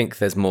think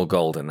there's more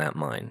gold in that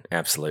mine.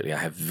 Absolutely, I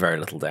have very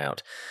little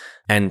doubt.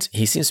 And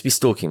he seems to be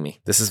stalking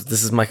me. This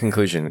is my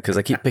conclusion, because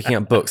I keep picking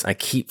up books. I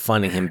keep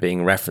finding him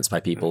being referenced by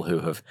people who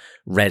have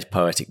read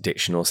Poetic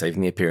Diction or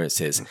Saving the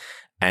Appearances,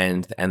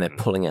 and they're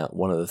pulling out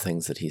one of the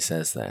things that he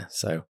says there.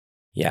 So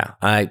yeah,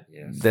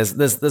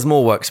 there's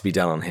more work to be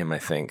done on him, I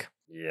think.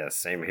 Yeah,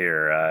 same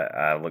here.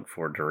 I look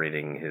forward to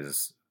reading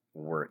his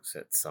works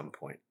at some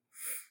point.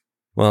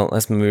 Well,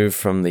 let's move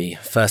from the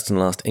first and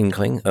last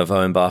Inkling of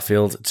Owen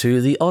Barfield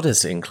to the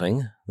oddest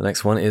Inkling. The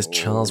next one is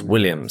Charles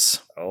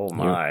Williams. Oh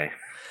my.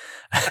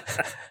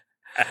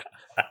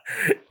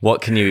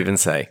 What can you even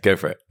say? Go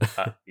for it.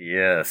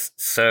 Yes.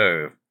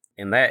 So,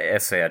 in that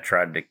essay, I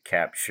tried to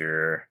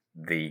capture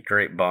the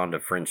great bond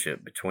of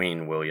friendship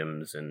between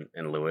Williams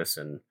and Lewis.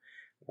 And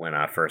when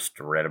I first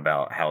read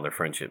about how their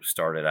friendship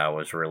started, I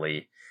was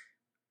really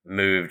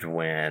moved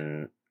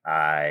when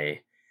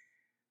I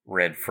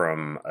read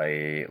from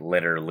a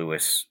letter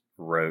Lewis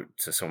wrote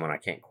to someone I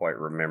can't quite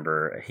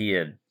remember. He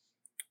had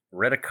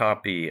read a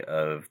copy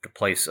of The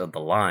Place of the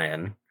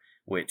Lion,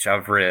 which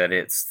I've read.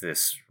 It's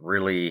this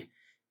really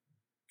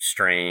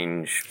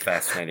strange,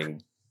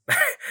 fascinating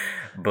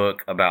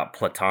book about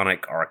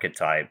Platonic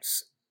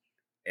archetypes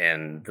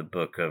and the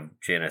book of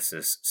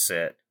Genesis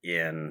set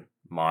in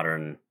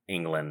modern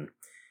England,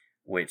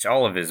 which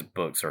all of his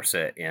books are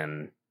set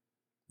in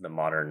the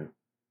modern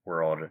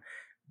world,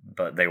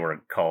 but they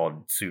were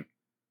called,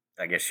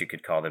 I guess you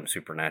could call them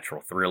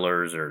supernatural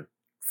thrillers or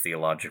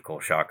theological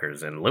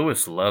shockers. And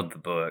Lewis loved the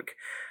book.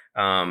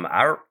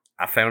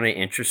 I found it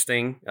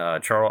interesting.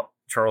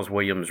 Charles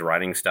Williams'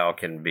 writing style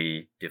can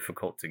be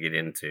difficult to get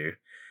into,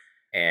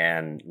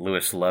 and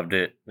Lewis loved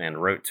it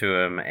and wrote to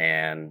him.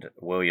 And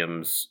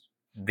Williams,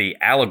 The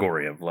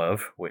Allegory of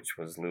Love, which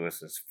was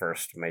Lewis's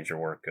first major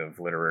work of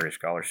literary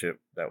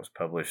scholarship, that was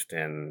published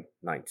in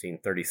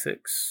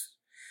 1936.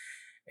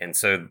 And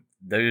so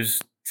those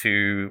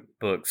two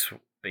books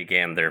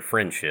began their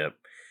friendship,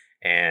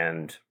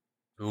 and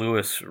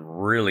Lewis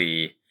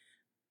really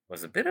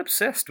was a bit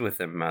obsessed with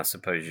him, I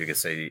suppose you could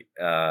say.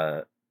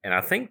 And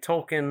I think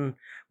Tolkien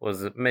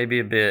was maybe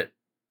a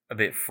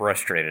bit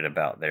frustrated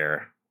about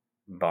their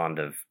bond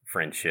of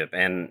friendship,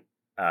 and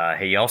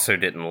he also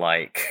didn't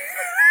like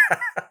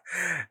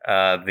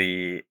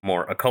the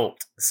more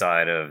occult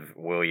side of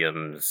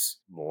William's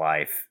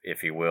life,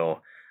 if you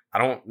will. I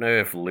don't know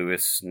if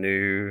Lewis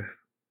knew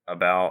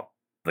about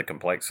the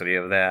complexity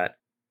of that.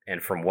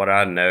 And from what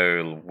I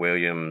know,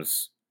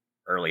 Williams,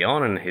 early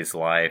on in his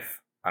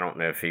life, I don't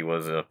know if he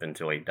was up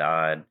until he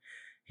died,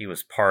 he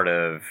was part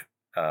of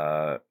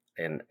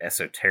an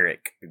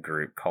esoteric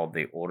group called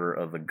the Order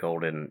of the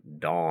Golden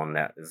Dawn.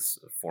 That is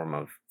a form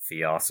of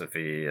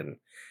theosophy and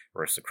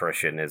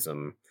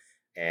Rosicrucianism.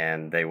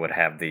 And they would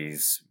have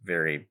these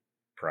very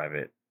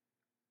private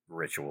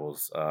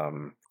rituals.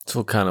 It's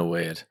all kind of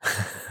weird.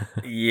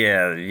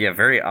 Yeah,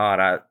 very odd.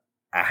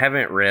 I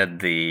haven't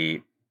read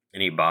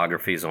any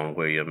biographies on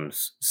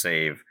Williams,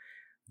 save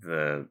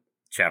the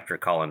chapter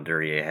Colin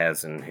Duryea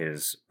has in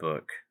his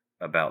book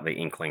about the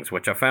Inklings,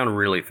 which I found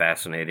really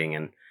fascinating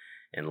and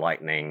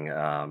enlightening.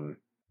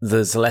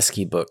 The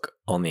Zaleski book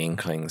on the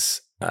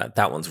Inklings,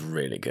 that one's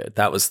really good.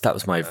 That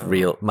was my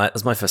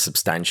first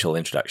substantial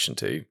introduction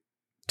to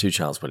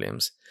Charles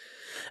Williams.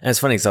 And it's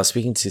funny because I was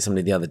speaking to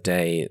somebody the other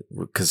day,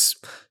 because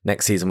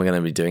next season we're going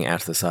to be doing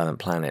Out of the Silent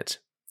Planet,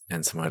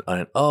 and someone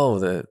went, "Oh,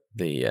 the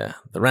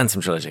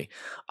Ransom trilogy.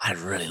 I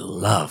really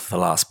love the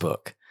last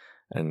book,"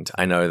 and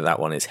I know that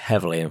one is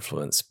heavily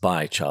influenced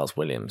by Charles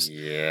Williams.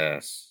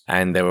 Yes,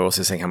 and they were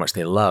also saying how much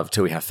they love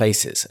Till We Have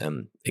Faces.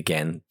 And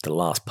again, the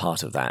last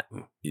part of that,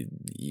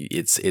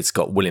 it's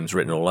got Williams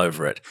written all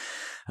over it.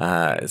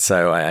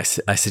 So I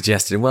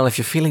suggested, well, if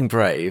you're feeling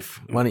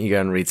brave, why don't you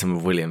go and read some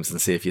of Williams and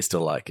see if you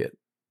still like it.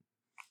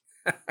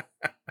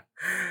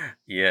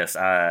 Yes,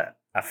 I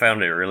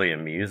found it really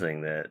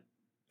amusing that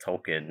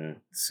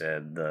Tolkien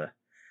said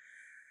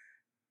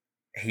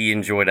he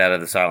enjoyed Out of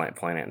the Silent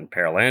Planet and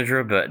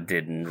Perelandra, but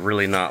did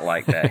really not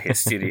like that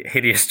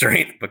hideous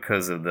strength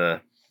because of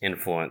the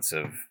influence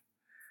of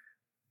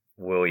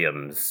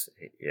Williams.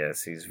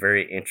 Yes, he's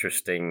very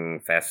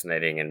interesting,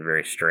 fascinating, and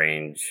very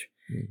strange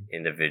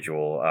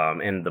individual.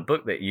 And the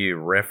book that you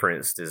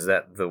referenced, is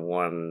that the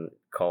one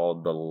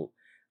called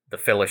the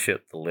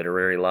Fellowship, the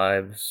Literary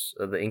Lives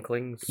of the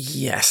Inklings?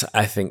 Yes,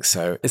 I think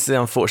so. It's the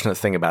unfortunate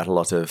thing about a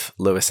lot of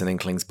Lewis and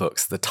Inklings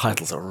books. The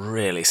titles are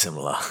really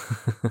similar.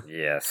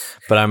 Yes.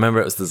 But I remember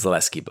it was the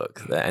Zaleski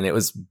book, and it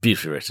was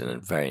beautifully written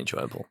and very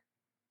enjoyable.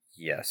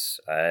 Yes,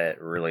 I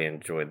really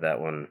enjoyed that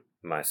one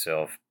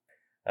myself.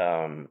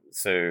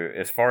 So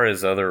as far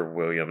as other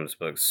Williams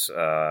books,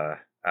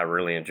 I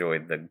really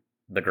enjoyed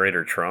the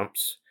Greater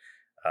Trumps,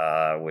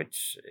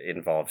 which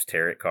involves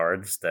tarot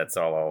cards. That's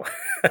all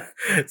I'll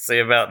say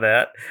about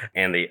that.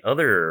 And the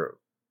other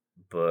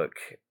book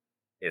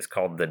is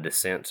called The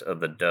Descent of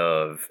the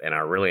Dove, and I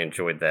really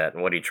enjoyed that.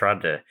 And what he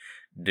tried to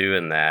do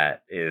in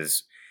that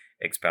is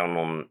expound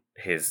on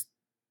his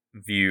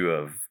view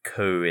of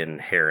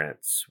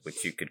co-inherence,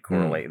 which you could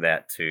correlate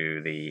that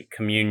to the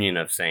communion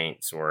of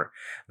saints, or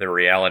the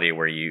reality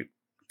where you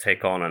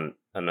take on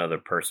another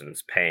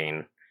person's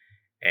pain,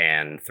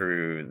 and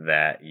through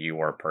that you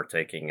are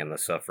partaking in the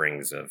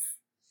sufferings of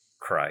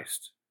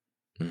Christ.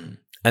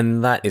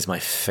 And that is my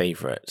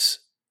favorite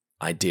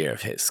idea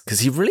of his, because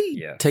he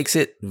really takes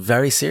it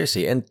very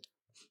seriously. And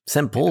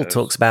St. Paul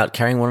talks about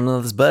carrying one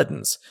another's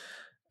burdens.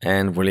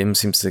 And William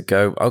seems to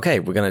go, okay,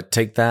 we're going to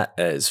take that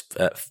as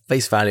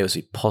face value as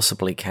we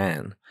possibly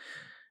can.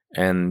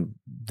 And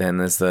then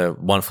there's the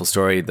wonderful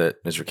story that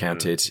is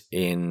recounted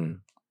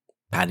in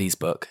Paddy's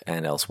book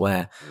and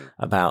elsewhere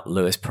about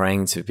Lewis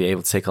praying to be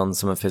able to take on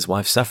some of his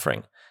wife's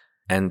suffering.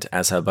 And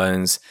as her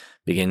bones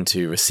begin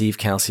to receive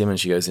calcium and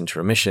she goes into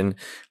remission,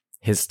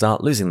 he'll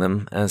start losing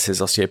them as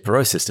his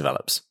osteoporosis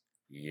develops.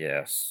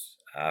 Yes,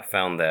 I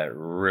found that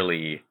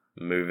really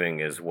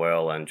moving as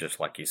well. And just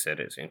like you said,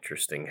 it's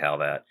interesting how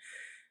that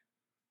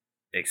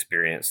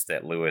experience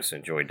that Lewis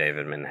and Joy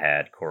Davidman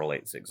had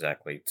correlates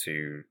exactly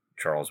to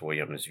Charles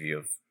Williams' view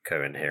of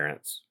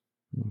co-inherence,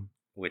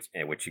 which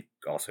you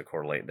also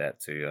correlate that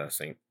to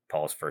St.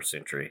 Paul's first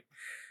century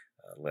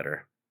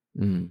letter.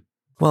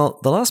 Well,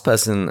 the last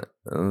person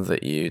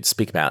that you'd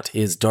speak about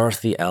is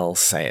Dorothy L.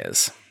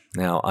 Sayers.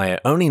 Now, I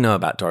only know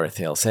about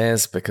Dorothy L.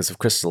 Sayers because of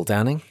Crystal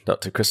Downing,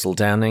 Dr. Crystal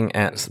Downing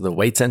at the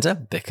Wade Center,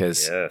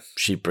 because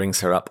she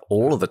brings her up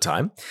all of the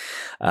time.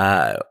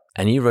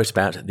 And you wrote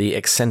about the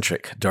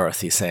eccentric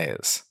Dorothy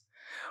Sayers.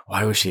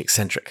 Why was she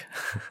eccentric?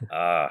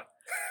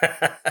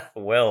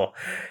 Well,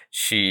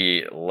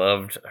 she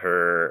loved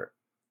her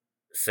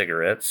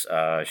cigarettes.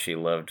 She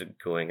loved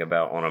going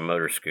about on a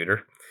motor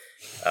scooter.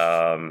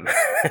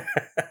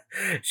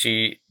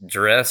 She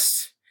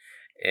dressed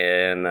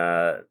in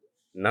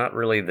not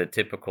really the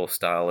typical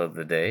style of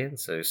the day, and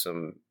so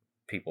some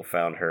people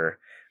found her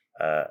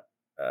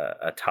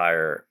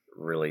attire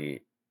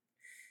really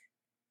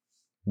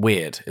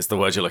weird is the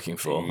word you're looking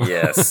for.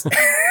 Yes.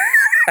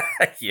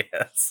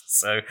 Yes.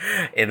 So,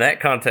 in that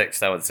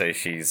context, I would say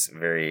she's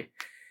very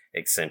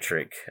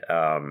eccentric.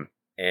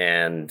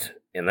 And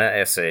in that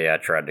essay, I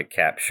tried to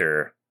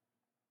capture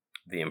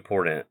the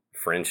important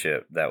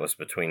friendship that was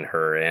between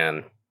her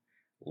and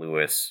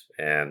Lewis,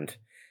 and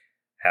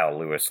how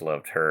Lewis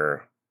loved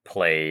her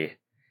play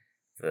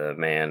The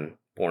Man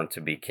Born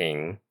to Be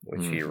King,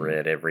 which he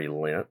read every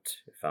Lent,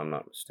 if I'm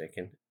not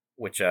mistaken,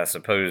 which I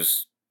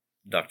suppose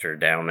Dr.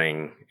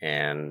 Downing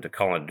and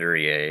Colin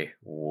Duryea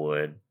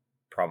would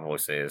probably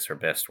say is her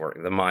best work,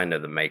 The Mind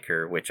of the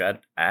Maker, which I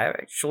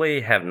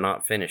actually have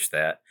not finished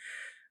that,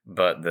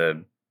 but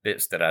the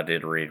bits that I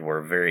did read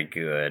were very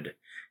good.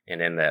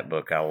 And in that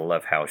book, I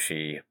love how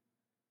she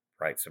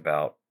writes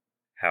about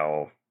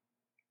how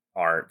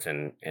art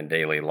and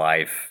daily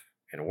life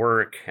and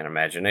work and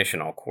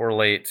imagination all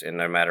correlate, and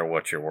no matter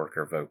what your work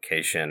or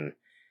vocation,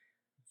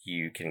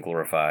 you can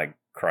glorify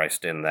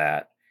Christ in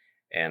that,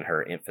 and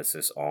her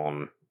emphasis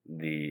on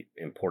the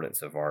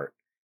importance of art.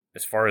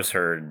 As far as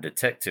her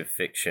detective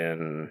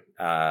fiction,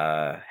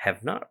 I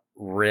have not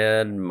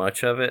read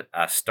much of it.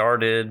 I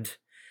started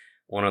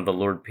one of the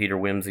Lord Peter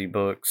Wimsey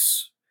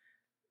books,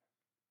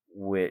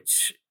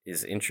 which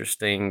is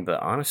interesting, but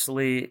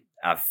honestly,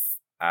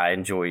 I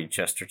enjoy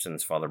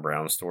Chesterton's Father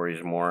Brown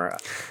stories more.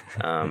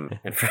 And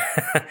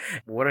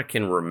what I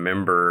can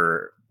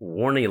remember,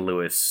 Warnie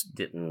Lewis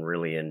didn't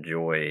really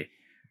enjoy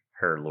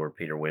her Lord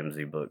Peter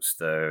Wimsey books,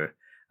 though.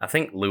 I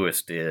think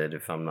Lewis did,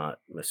 if I'm not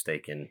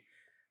mistaken.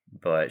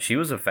 But she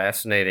was a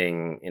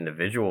fascinating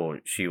individual.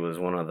 She was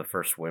one of the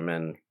first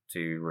women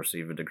to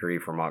receive a degree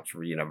from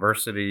Oxford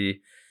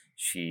University.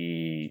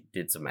 She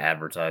did some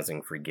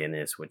advertising for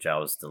Guinness, which I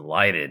was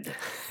delighted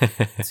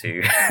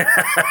to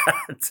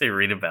to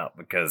read about,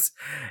 because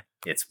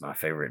it's my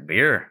favorite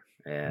beer,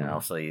 and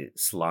I'll say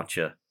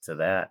sláinte to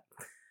that.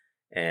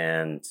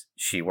 And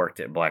she worked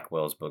at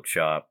Blackwell's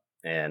bookshop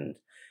and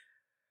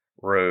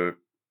wrote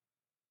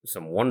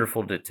some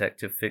wonderful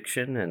detective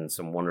fiction and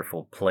some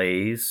wonderful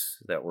plays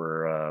that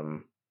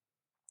were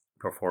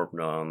performed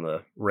on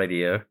the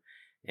radio,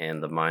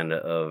 and The Mind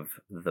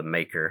of the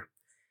Maker.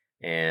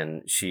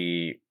 And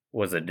she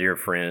was a dear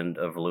friend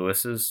of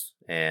Lewis's,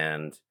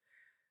 and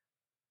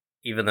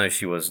even though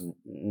she was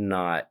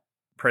not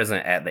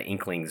present at the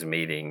Inklings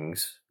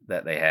meetings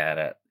that they had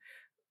at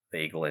the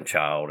Eagle and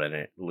Child and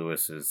at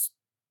Lewis's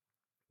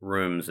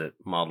rooms at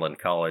Magdalen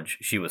College,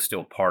 she was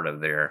still part of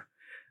their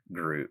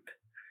group.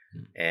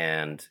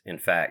 And in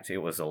fact, it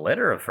was a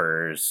letter of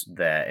hers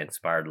that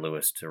inspired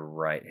Lewis to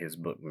write his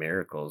book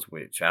Miracles,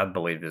 which I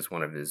believe is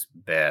one of his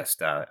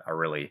best. I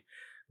really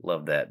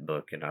love that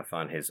book, and I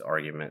find his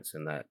arguments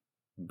in that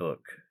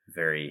book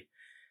very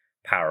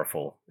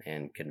powerful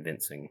and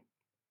convincing.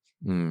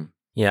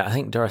 Yeah, I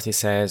think Dorothy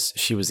says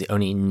she was the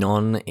only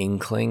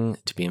non-Inkling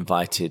to be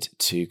invited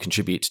to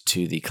contribute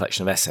to the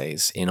collection of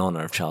essays in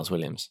honor of Charles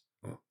Williams.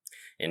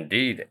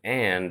 Indeed,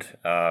 and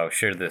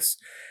shared this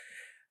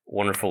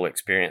wonderful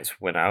experience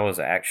when I was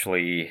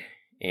actually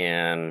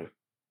in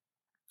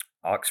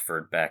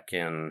Oxford back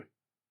in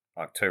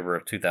October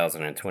of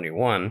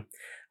 2021.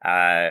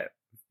 I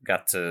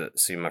got to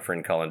see my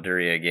friend Colin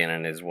Duryea again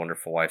and his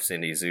wonderful wife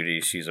Cindy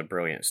Zudi. She's a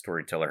brilliant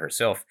storyteller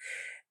herself.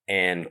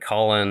 And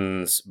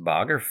Colin's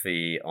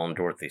biography on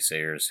Dorothy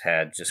Sayers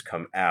had just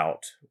come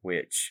out,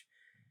 which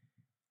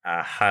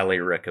I highly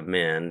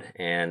recommend.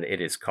 And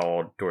it is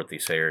called Dorothy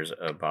Sayers,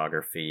 a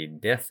Biography,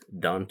 Death,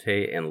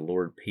 Dante, and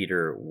Lord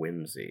Peter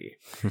Wimsey.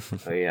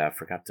 Oh yeah, I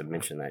forgot to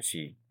mention that.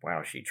 She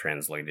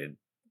translated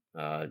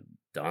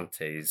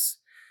Dante's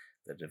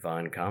The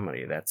Divine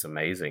Comedy. That's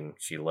amazing.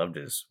 She loved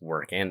his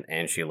work,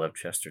 and she loved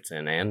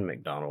Chesterton and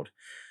MacDonald.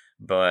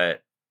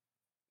 But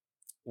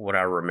what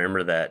I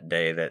remember that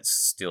day that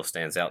still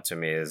stands out to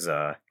me is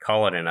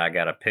Colin and I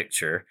got a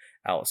picture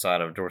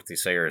outside of Dorothy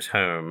Sayers'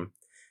 home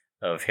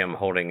of him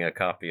holding a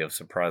copy of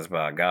Surprised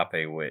by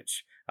Agape,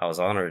 which I was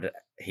honored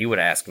he would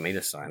ask me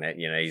to sign it.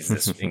 You know, he's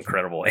this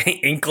incredible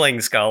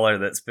Inkling scholar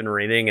that's been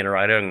reading and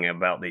writing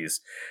about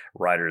these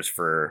writers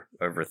for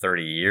over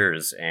 30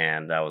 years.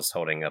 And I was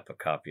holding up a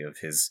copy of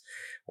his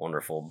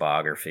wonderful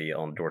biography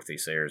on Dorothy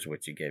Sayers,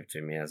 which he gave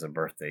to me as a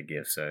birthday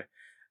gift. So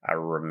I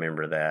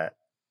remember that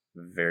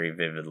very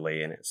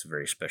vividly, and it's a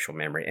very special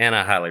memory. And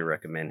I highly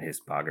recommend his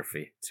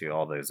biography to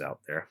all those out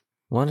there.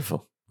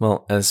 Wonderful.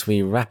 Well, as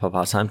we wrap up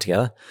our time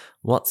together,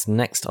 what's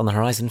next on the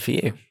horizon for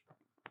you?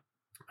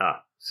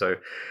 So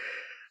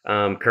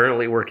I'm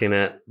currently working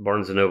at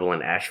Barnes & Noble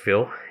in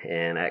Asheville,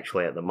 and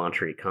actually at the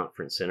Montreat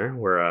Conference Center,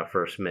 where I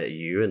first met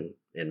you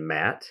and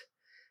Matt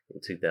in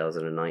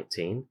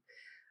 2019.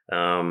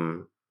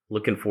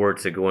 Looking forward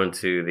to going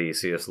to the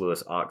C.S.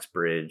 Lewis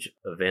Oxbridge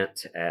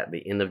event at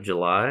the end of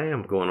July.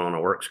 I'm going on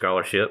a work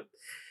scholarship.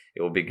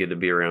 It will be good to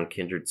be around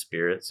kindred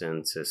spirits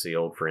and to see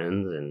old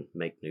friends and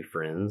make new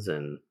friends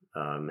and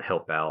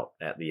help out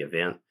at the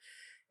event.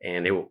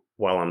 And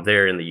while I'm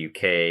there in the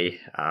UK,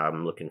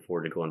 I'm looking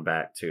forward to going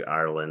back to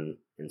Ireland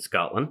and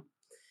Scotland.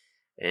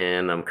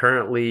 And I'm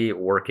currently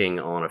working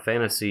on a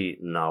fantasy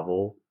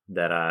novel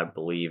that I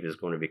believe is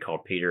going to be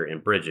called Peter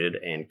and Bridget,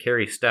 and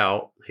Carrie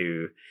Stout,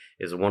 who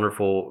is a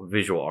wonderful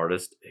visual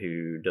artist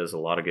who does a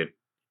lot of good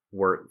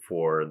work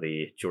for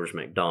the George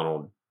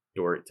MacDonald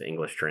Doric to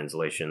English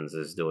translations,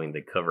 is doing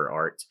the cover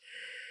art.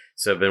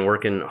 So I've been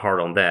working hard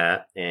on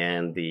that,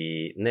 and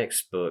the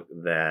next book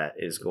that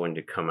is going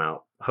to come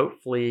out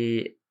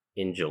hopefully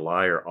in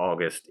July or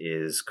August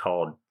is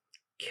called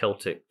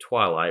Celtic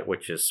Twilight,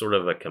 which is sort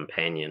of a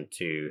companion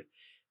to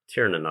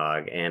Tir na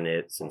Nog, and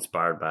it's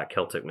inspired by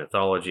Celtic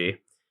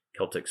mythology,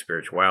 Celtic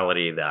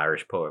spirituality, the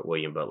Irish poet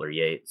William Butler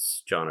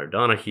Yeats, John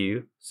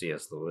O'Donohue,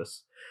 C.S.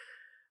 Lewis,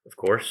 of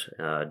course,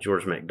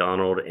 George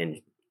MacDonald,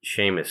 and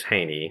Seamus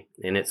Heaney.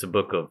 And it's a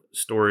book of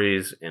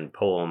stories and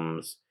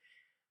poems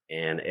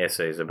and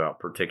essays about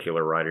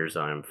particular writers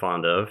I'm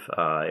fond of.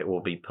 It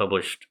will be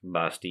published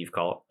by Steve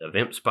Call of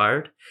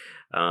Impspired.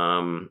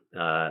 An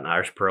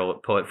Irish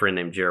poet friend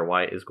named Jerry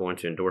White is going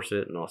to endorse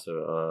it, and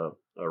also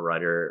a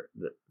writer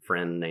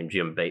friend named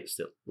Jim Bates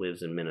that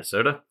lives in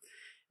Minnesota,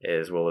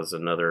 as well as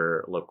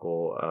another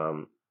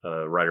local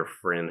writer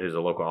friend who's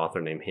a local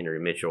author named Henry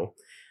Mitchell.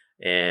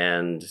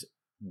 And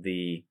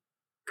the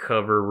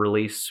cover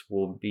release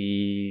will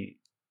be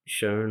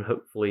shown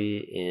hopefully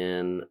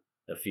in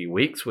a few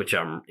weeks, which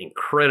I'm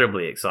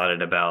incredibly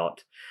excited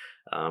about.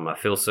 I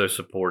feel so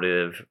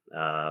supported,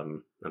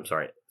 and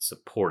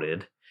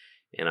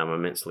I'm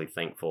immensely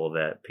thankful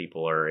that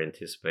people are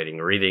anticipating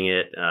reading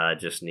it. I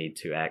just need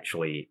to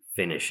actually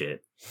finish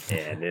it,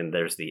 and then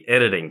there's the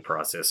editing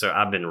process. So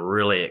I've been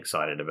really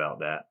excited about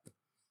that.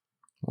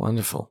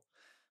 Wonderful.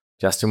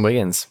 Justin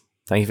Wiggins,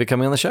 thank you for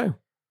coming on the show.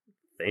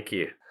 Thank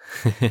you.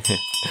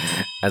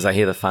 As I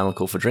hear the final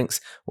call for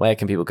drinks, where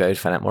can people go to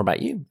find out more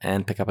about you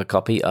and pick up a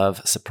copy of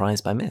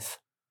Surprised by Myth?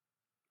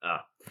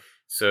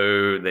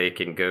 So they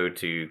can go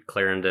to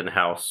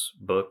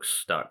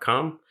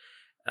ClarendonHouseBooks.com,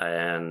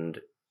 and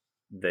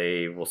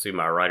they will see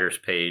my writer's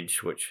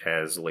page, which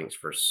has links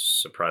for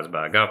Surprised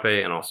by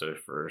Agape and also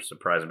for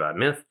Surprised by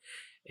Myth.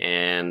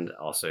 And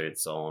also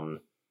it's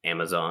on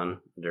Amazon.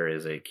 There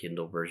is a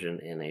Kindle version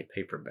and a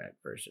paperback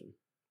version.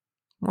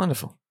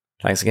 Wonderful.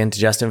 Thanks again to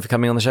Justin for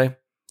coming on the show.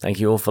 Thank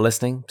you all for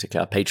listening,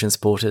 particularly our Patreon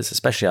supporters,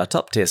 especially our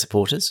top tier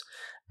supporters: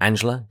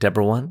 Angela,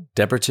 Deborah 1,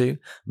 Deborah 2,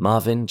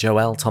 Marvin,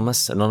 Joel,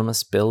 Thomas,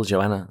 Anonymous, Bill,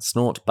 Joanna,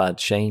 Snort, Bud,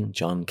 Shane,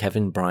 John,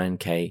 Kevin, Brian,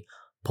 Kay,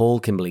 Paul,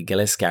 Kimberly,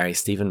 Gillis, Gary,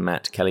 Stephen,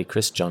 Matt, Kelly,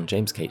 Chris, John,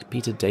 James, Kate,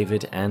 Peter,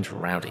 David, and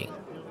Rowdy.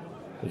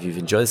 If you've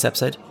enjoyed this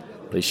episode,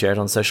 please share it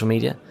on social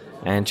media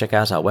and check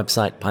out our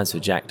website,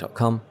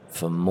 pintswithjack.com,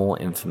 for more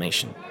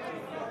information.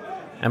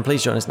 And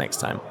please join us next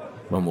time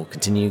when we'll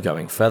continue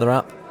going further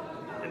up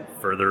and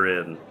further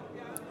in.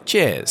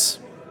 Cheers.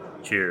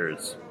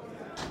 Cheers.